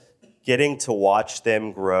 just getting to watch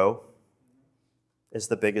them grow is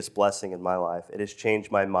the biggest blessing in my life. It has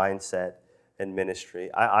changed my mindset and ministry.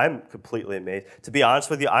 I'm completely amazed. To be honest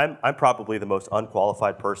with you, I'm probably the most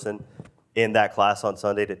unqualified person in that class on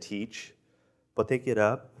Sunday to teach. But they get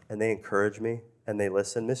up and they encourage me and they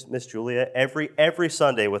listen. Miss Julia, every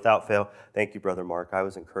Sunday without fail, thank you, Brother Mark. I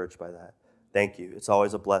was encouraged by that. Thank you. It's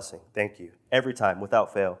always a blessing. Thank you. Every time,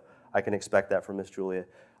 without fail, I can expect that from Miss Julia.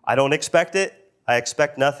 I don't expect it. I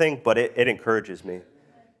expect nothing, but it encourages me.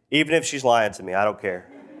 Even if she's lying to me, I don't care.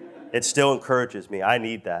 It still encourages me. I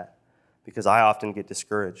need that because I often get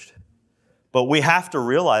discouraged. But we have to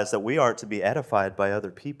realize that we aren't to be edified by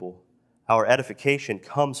other people. Our edification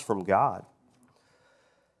comes from God.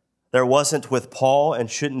 There wasn't with Paul and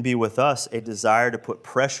shouldn't be with us a desire to put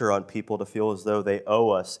pressure on people to feel as though they owe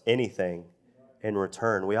us anything in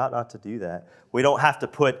return. We ought not to do that. We don't have to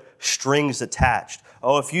put strings attached.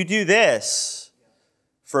 Oh, if you do this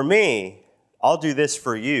for me, I'll do this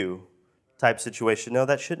for you type situation. No,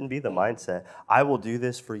 that shouldn't be the mindset. I will do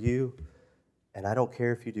this for you, and I don't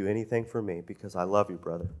care if you do anything for me because I love you,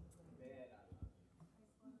 brother.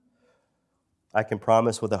 I can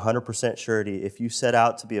promise with 100% surety, if you set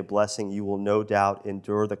out to be a blessing, you will no doubt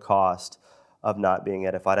endure the cost of not being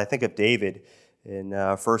edified. I think of David in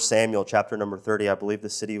 1 Samuel chapter number 30. I believe the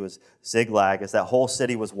city was Ziklag, as that whole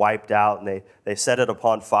city was wiped out, and they set it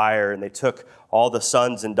upon fire, and they took all the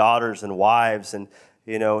sons and daughters and wives, and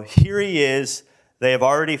here he is. They have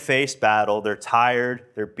already faced battle. They're tired.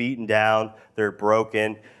 They're beaten down. They're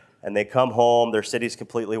broken, and they come home. Their city's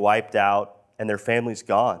completely wiped out, and their family's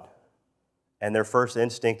gone. And their first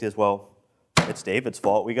instinct is, well, it's David's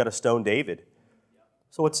fault. We got to stone David.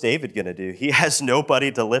 So what's David going to do? He has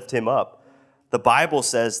nobody to lift him up. The Bible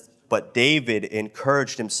says, but David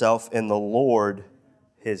encouraged himself in the Lord,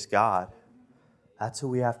 his God. That's who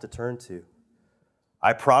we have to turn to.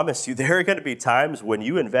 I promise you, there are going to be times when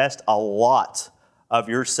you invest a lot of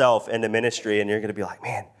yourself into ministry and you're going to be like,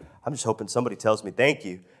 man, I'm just hoping somebody tells me thank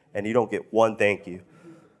you, and you don't get one thank you.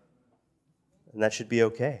 And that should be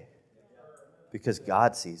okay. Because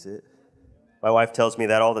God sees it. My wife tells me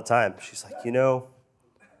that all the time. She's like,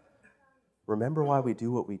 remember why we do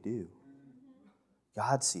what we do.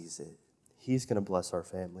 God sees it. He's going to bless our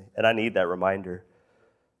family. And I need that reminder.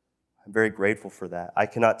 I'm very grateful for that. I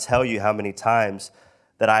cannot tell you how many times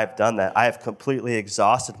that I have done that. I have completely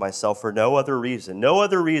exhausted myself for no other reason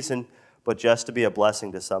but just to be a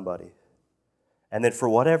blessing to somebody. And then for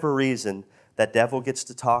whatever reason, that devil gets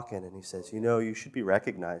to talking and he says, you should be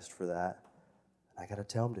recognized for that. I got to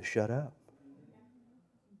tell him to shut up.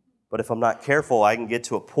 But if I'm not careful, I can get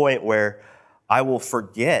to a point where I will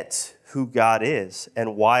forget who God is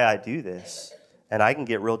and why I do this. And I can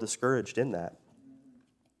get real discouraged in that.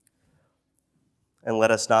 And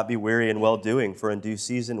let us not be weary in well-doing, for in due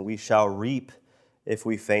season we shall reap if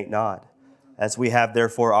we faint not. As we have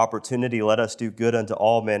therefore opportunity, let us do good unto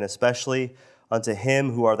all men, especially unto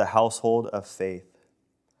him who are the household of faith.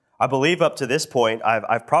 I believe up to this point,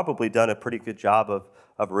 I've probably done a pretty good job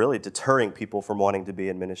of really deterring people from wanting to be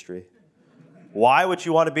in ministry. Why would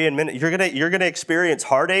you want to be in ministry? You're gonna experience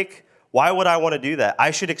heartache. Why would I want to do that?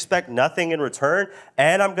 I should expect nothing in return,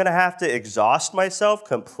 and I'm gonna have to exhaust myself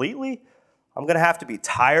completely. I'm gonna have to be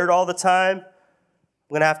tired all the time.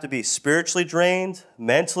 I'm gonna have to be spiritually drained,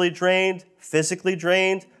 mentally drained, physically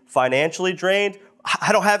drained, financially drained.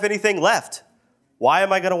 I don't have anything left. Why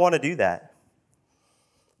am I gonna want to do that?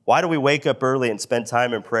 Why do we wake up early and spend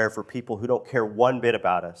time in prayer for people who don't care one bit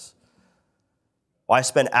about us? Why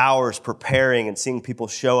spend hours preparing and seeing people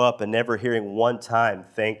show up and never hearing one time,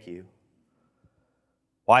 thank you?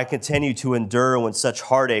 Why continue to endure when such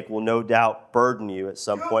heartache will no doubt burden you at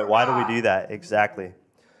some point? Why do we do that? Exactly.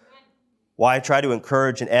 Why try to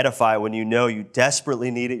encourage and edify when you know you desperately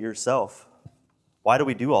need it yourself? Why do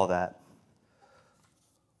we do all that?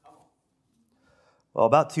 Well,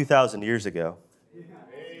 about 2,000 years ago,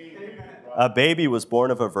 a baby was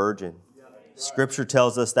born of a virgin. Scripture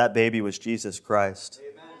tells us that baby was Jesus Christ.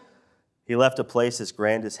 He left a place as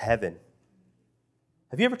grand as heaven.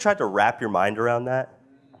 Have you ever tried to wrap your mind around that?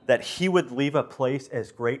 That he would leave a place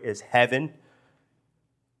as great as heaven?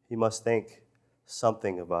 He must think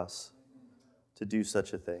something of us to do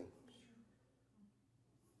such a thing.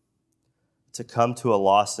 To come to a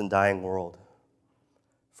lost and dying world.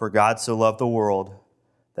 For God so loved the world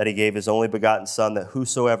that he gave his only begotten Son, that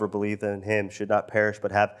whosoever believed in him should not perish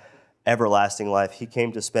but have everlasting life. He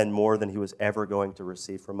came to spend more than he was ever going to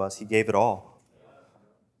receive from us. He gave it all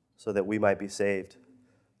so that we might be saved,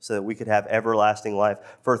 so that we could have everlasting life.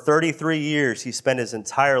 For 33 years, he spent his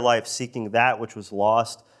entire life seeking that which was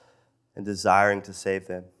lost and desiring to save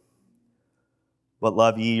them. But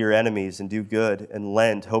love ye your enemies, and do good, and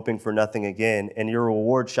lend, hoping for nothing again, and your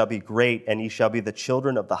reward shall be great, and ye shall be the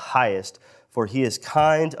children of the highest, for he is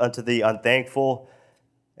kind unto the unthankful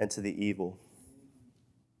and to the evil.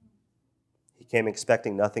 He came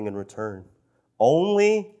expecting nothing in return,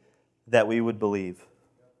 only that we would believe.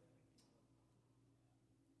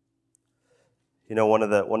 You know, one of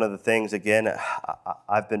the things, again,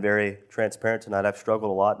 I've been very transparent tonight. I've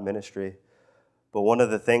struggled a lot in ministry. But one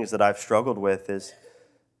of the things that I've struggled with is,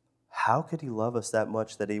 how could he love us that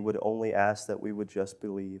much that he would only ask that we would just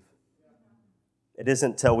believe? It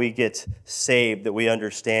isn't until we get saved that we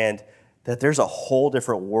understand that there's a whole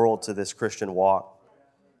different world to this Christian walk.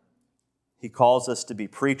 He calls us to be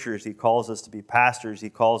preachers. He calls us to be pastors. He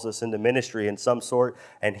calls us into ministry in some sort.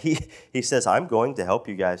 And he says, I'm going to help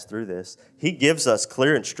you guys through this. He gives us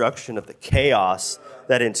clear instruction of the chaos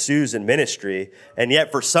that ensues in ministry. And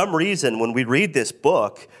yet, for some reason, when we read this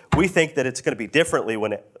book, we think that it's going to be differently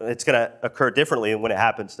when it's going to occur differently when it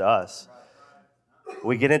happens to us.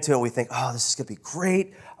 We get into it and we think, oh, this is going to be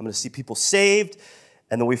great. I'm going to see people saved.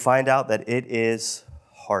 And then we find out that it is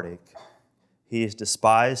heartache. He is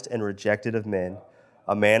despised and rejected of men,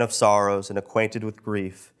 a man of sorrows and acquainted with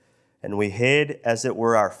grief. And we hid, as it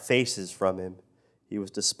were, our faces from him. He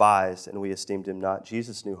was despised, and we esteemed him not.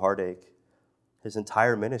 Jesus knew heartache. His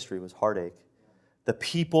entire ministry was heartache. The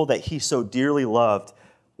people that he so dearly loved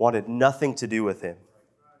wanted nothing to do with him.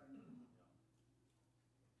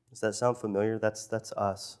 Does that sound familiar? That's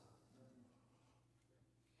us.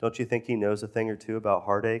 Don't you think he knows a thing or two about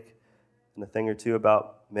heartache and a thing or two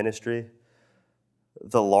about ministry?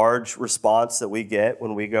 The large response that we get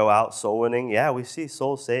when we go out soul winning, yeah, we see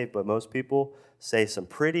souls saved, but most people say some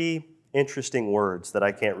pretty interesting words that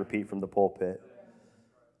I can't repeat from the pulpit.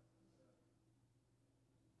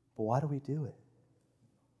 But why do we do it?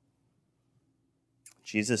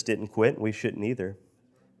 Jesus didn't quit, and we shouldn't either.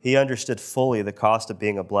 He understood fully the cost of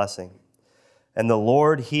being a blessing. And the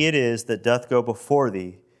Lord, he it is that doth go before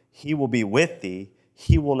thee. He will be with thee.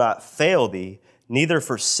 He will not fail thee, neither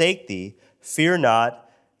forsake thee. Fear not,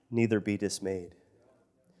 neither be dismayed.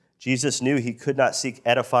 Jesus knew he could not seek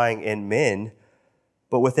edifying in men,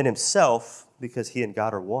 but within himself, because he and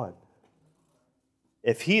God are one.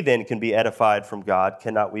 If he then can be edified from God,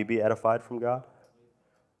 cannot we be edified from God?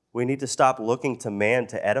 We need to stop looking to man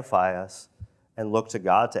to edify us and look to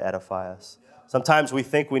God to edify us. Sometimes we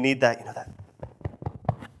think we need that,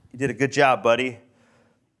 you did a good job, buddy.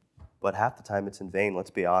 But half the time it's in vain, let's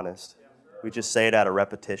be honest. We just say it out of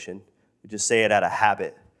repetition. We just say it out of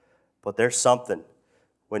habit. But there's something.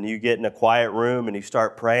 When you get in a quiet room and you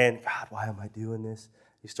start praying, God, why am I doing this?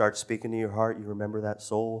 You start speaking to your heart, you remember that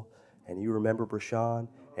soul, and you remember Brashawn,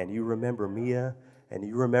 and you remember Mia, and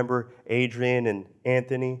you remember Adrian and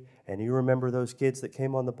Anthony, and you remember those kids that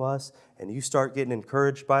came on the bus, and you start getting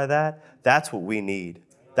encouraged by that. That's what we need.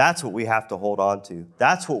 That's what we have to hold on to.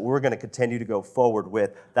 That's what we're going to continue to go forward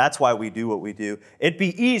with. That's why we do what we do. It'd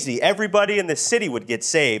be easy. Everybody in this city would get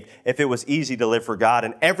saved if it was easy to live for God.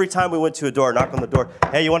 And every time we went to a door, knock on the door,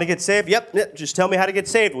 hey, you want to get saved? Yep, just tell me how to get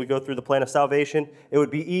saved. We go through the plan of salvation. It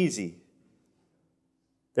would be easy.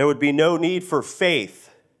 There would be no need for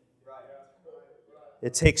faith.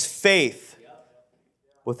 It takes faith.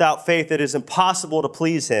 Without faith, it is impossible to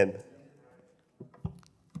please him.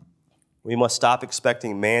 We must stop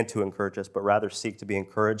expecting man to encourage us, but rather seek to be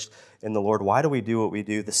encouraged in the Lord. Why do we do what we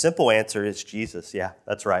do? The simple answer is Jesus. Yeah,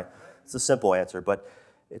 that's right. It's a simple answer, but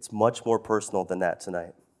it's much more personal than that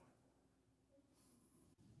tonight.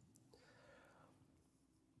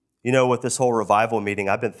 You know, with this whole revival meeting,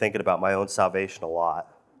 I've been thinking about my own salvation a lot.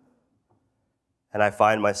 And I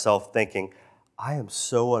find myself thinking, I am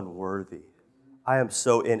so unworthy. I am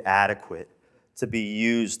so inadequate to be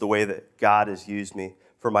used the way that God has used me,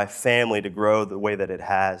 for my family to grow the way that it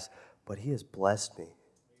has. But he has blessed me.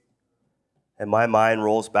 And my mind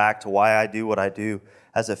rolls back to why I do what I do.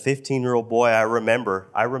 As a 15-year-old boy, I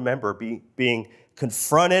remember being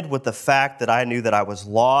confronted with the fact that I knew that I was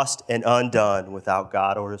lost and undone without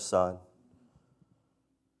God or his son.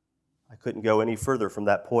 I couldn't go any further from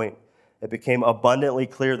that point. It became abundantly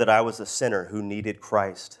clear that I was a sinner who needed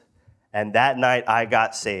Christ. And that night, I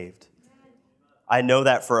got saved. I know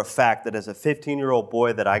that for a fact, that as a 15-year-old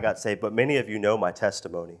boy that I got saved, but many of you know my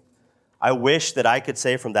testimony. I wish that I could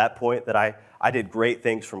say from that point that I did great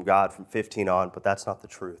things from God from 15 on, but that's not the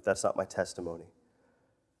truth. That's not my testimony.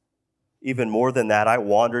 Even more than that, I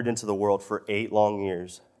wandered into the world for 8 long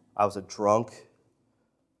years. I was a drunk.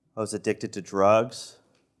 I was addicted to drugs.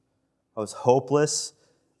 I was hopeless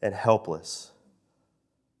and helpless.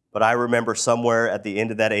 But I remember somewhere at the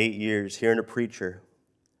end of that 8 years hearing a preacher,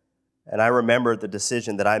 and I remember the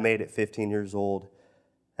decision that I made at 15 years old.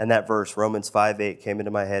 And that verse, Romans 5:8, came into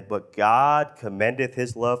my head. But God commendeth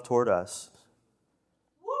his love toward us,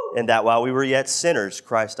 and that while we were yet sinners,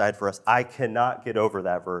 Christ died for us. I cannot get over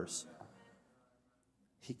that verse.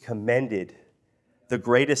 He commended the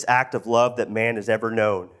greatest act of love that man has ever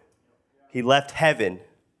known. He left heaven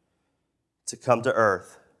to come to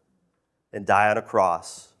earth and die on a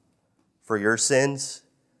cross for your sins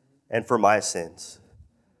and for my sins.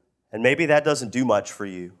 And maybe that doesn't do much for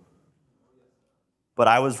you. But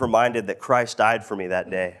I was reminded that Christ died for me that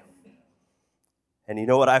day. And you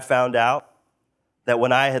know what I found out? That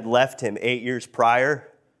when I had left him 8 years prior,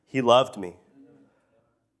 he loved me.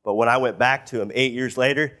 But when I went back to him 8 years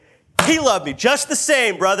later, he loved me just the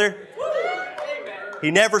same, brother. He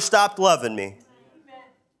never stopped loving me.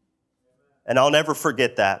 And I'll never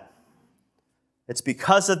forget that. It's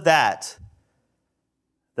because of that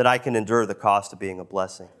that I can endure the cost of being a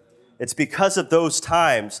blessing. It's because of those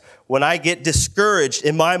times when I get discouraged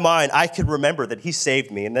in my mind, I can remember that he saved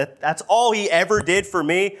me, and that's all he ever did for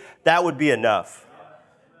me. That would be enough.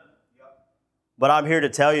 But I'm here to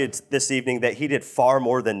tell you this evening that he did far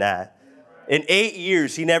more than that. In 8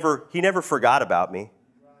 years, he never forgot about me.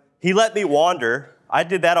 He let me wander. I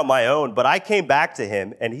did that on my own, but I came back to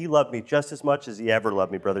him, and he loved me just as much as he ever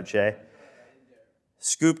loved me, Brother Che.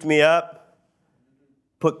 Scooped me up.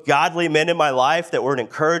 Put godly men in my life that were an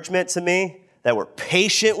encouragement to me, that were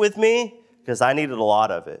patient with me, because I needed a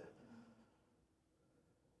lot of it.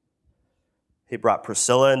 He brought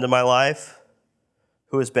Priscilla into my life,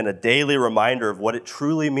 who has been a daily reminder of what it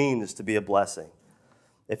truly means to be a blessing.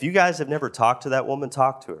 If you guys have never talked to that woman,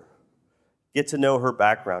 talk to her. Get to know her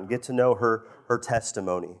background. Get to know her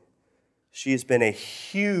testimony. She has been a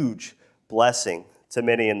huge blessing to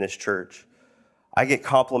many in this church. I get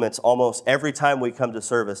compliments almost every time we come to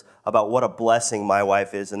service about what a blessing my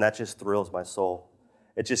wife is, and that just thrills my soul.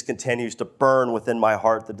 It just continues to burn within my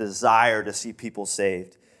heart the desire to see people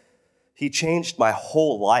saved. He changed my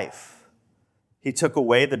whole life. He took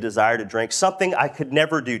away the desire to drink, something I could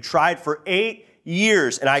never do. Tried for 8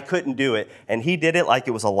 years, and I couldn't do it. And he did it like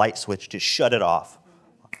it was a light switch, to shut it off,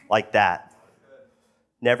 like that.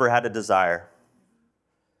 Never had a desire.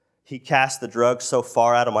 He cast the drugs so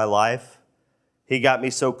far out of my life. He got me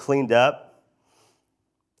so cleaned up.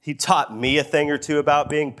 He taught me a thing or two about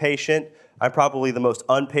being patient. I'm probably the most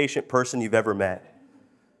unpatient person you've ever met.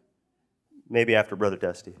 Maybe after Brother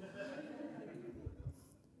Dusty.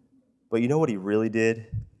 But you know what he really did?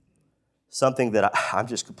 Something that I'm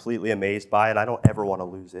just completely amazed by, and I don't ever want to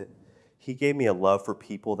lose it. He gave me a love for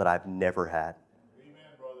people that I've never had. Amen,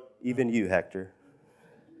 brother. Even you, Hector.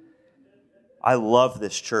 I love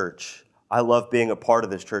this church. I love being a part of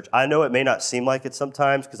this church. I know it may not seem like it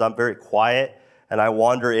sometimes because I'm very quiet and I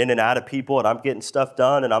wander in and out of people and I'm getting stuff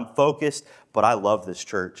done and I'm focused, but I love this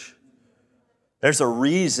church. There's a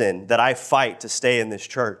reason that I fight to stay in this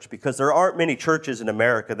church, because there aren't many churches in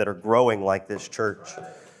America that are growing like this church.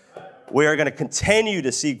 We are going to continue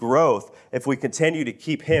to see growth if we continue to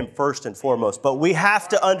keep him first and foremost. But we have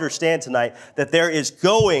to understand tonight that there is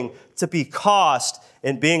going to be cost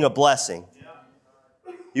in being a blessing.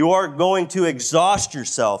 You are going to exhaust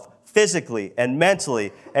yourself physically and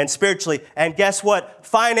mentally and spiritually. And guess what?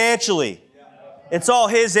 Financially. It's all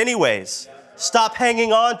his anyways. Stop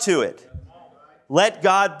hanging on to it. Let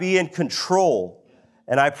God be in control.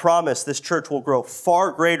 And I promise this church will grow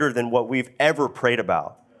far greater than what we've ever prayed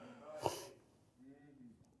about.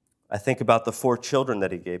 I think about the 4 children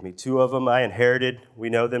that he gave me. 2 of them I inherited. We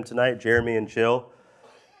know them tonight, Jeremy and Jill.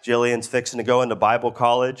 Jillian's fixing to go into Bible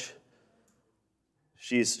college.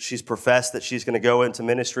 She's professed that she's going to go into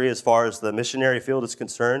ministry as far as the missionary field is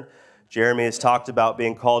concerned. Jeremy has talked about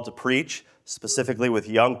being called to preach, specifically with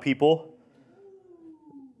young people.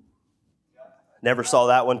 Never saw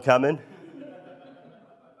that one coming.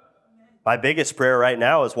 My biggest prayer right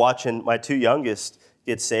now is watching my two youngest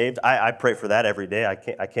get saved. I pray for that every day.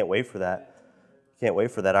 I can't wait for that. Can't wait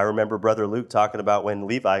for that. I remember Brother Luke talking about when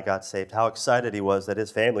Levi got saved, how excited he was that his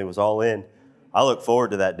family was all in. I look forward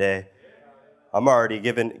to that day. I'm already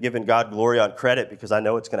giving God glory on credit because I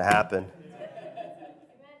know it's going to happen.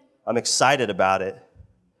 I'm excited about it.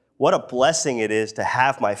 What a blessing it is to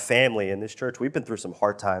have my family in this church. We've been through some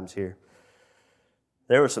hard times here.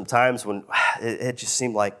 There were some times when it just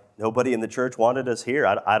seemed like nobody in the church wanted us here.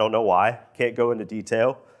 I don't know why. Can't go into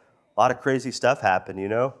detail. A lot of crazy stuff happened,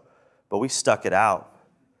 but we stuck it out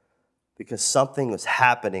because something was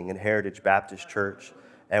happening in Heritage Baptist Church.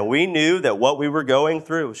 And we knew that what we were going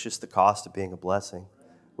through was just the cost of being a blessing.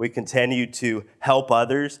 We continued to help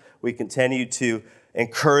others. We continued to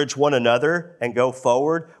encourage one another and go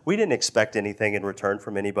forward. We didn't expect anything in return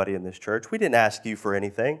from anybody in this church. We didn't ask you for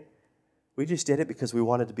anything. We just did it because we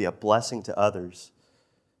wanted to be a blessing to others.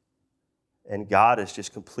 And God has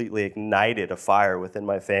just completely ignited a fire within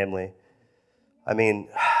my family. I mean,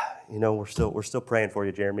 we're still praying for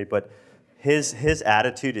you, Jeremy, but his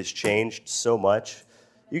attitude has changed so much.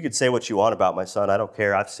 You could say what you want about my son. I don't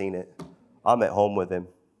care. I've seen it. I'm at home with him.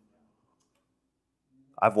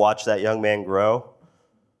 I've watched that young man grow.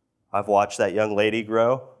 I've watched that young lady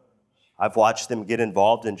grow. I've watched them get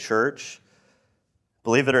involved in church.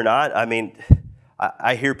 Believe it or not,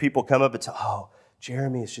 I hear people come up and say, oh,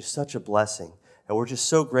 Jeremy is just such a blessing. And we're just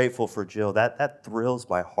so grateful for Jill. That thrills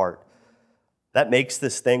my heart. That makes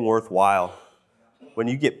this thing worthwhile. When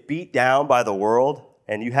you get beat down by the world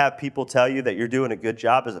and you have people tell you that you're doing a good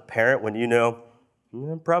job as a parent when you know,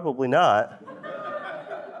 probably not,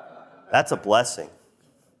 that's a blessing.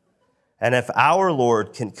 And if our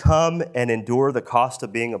Lord can come and endure the cost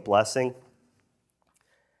of being a blessing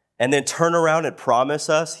and then turn around and promise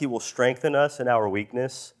us he will strengthen us in our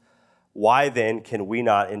weakness, why then can we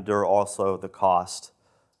not endure also the cost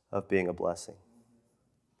of being a blessing?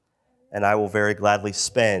 And I will very gladly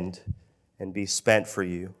spend and be spent for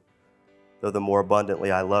you, though the more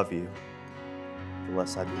abundantly I love you, the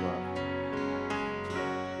less I be loved.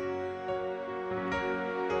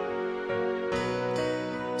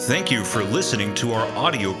 Thank you for listening to our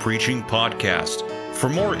audio preaching podcast. For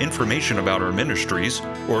more information about our ministries,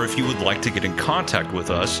 or if you would like to get in contact with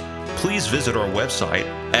us, please visit our website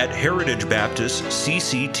at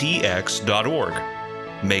heritagebaptistcctx.org.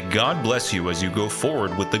 May God bless you as you go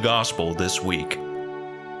forward with the gospel this week.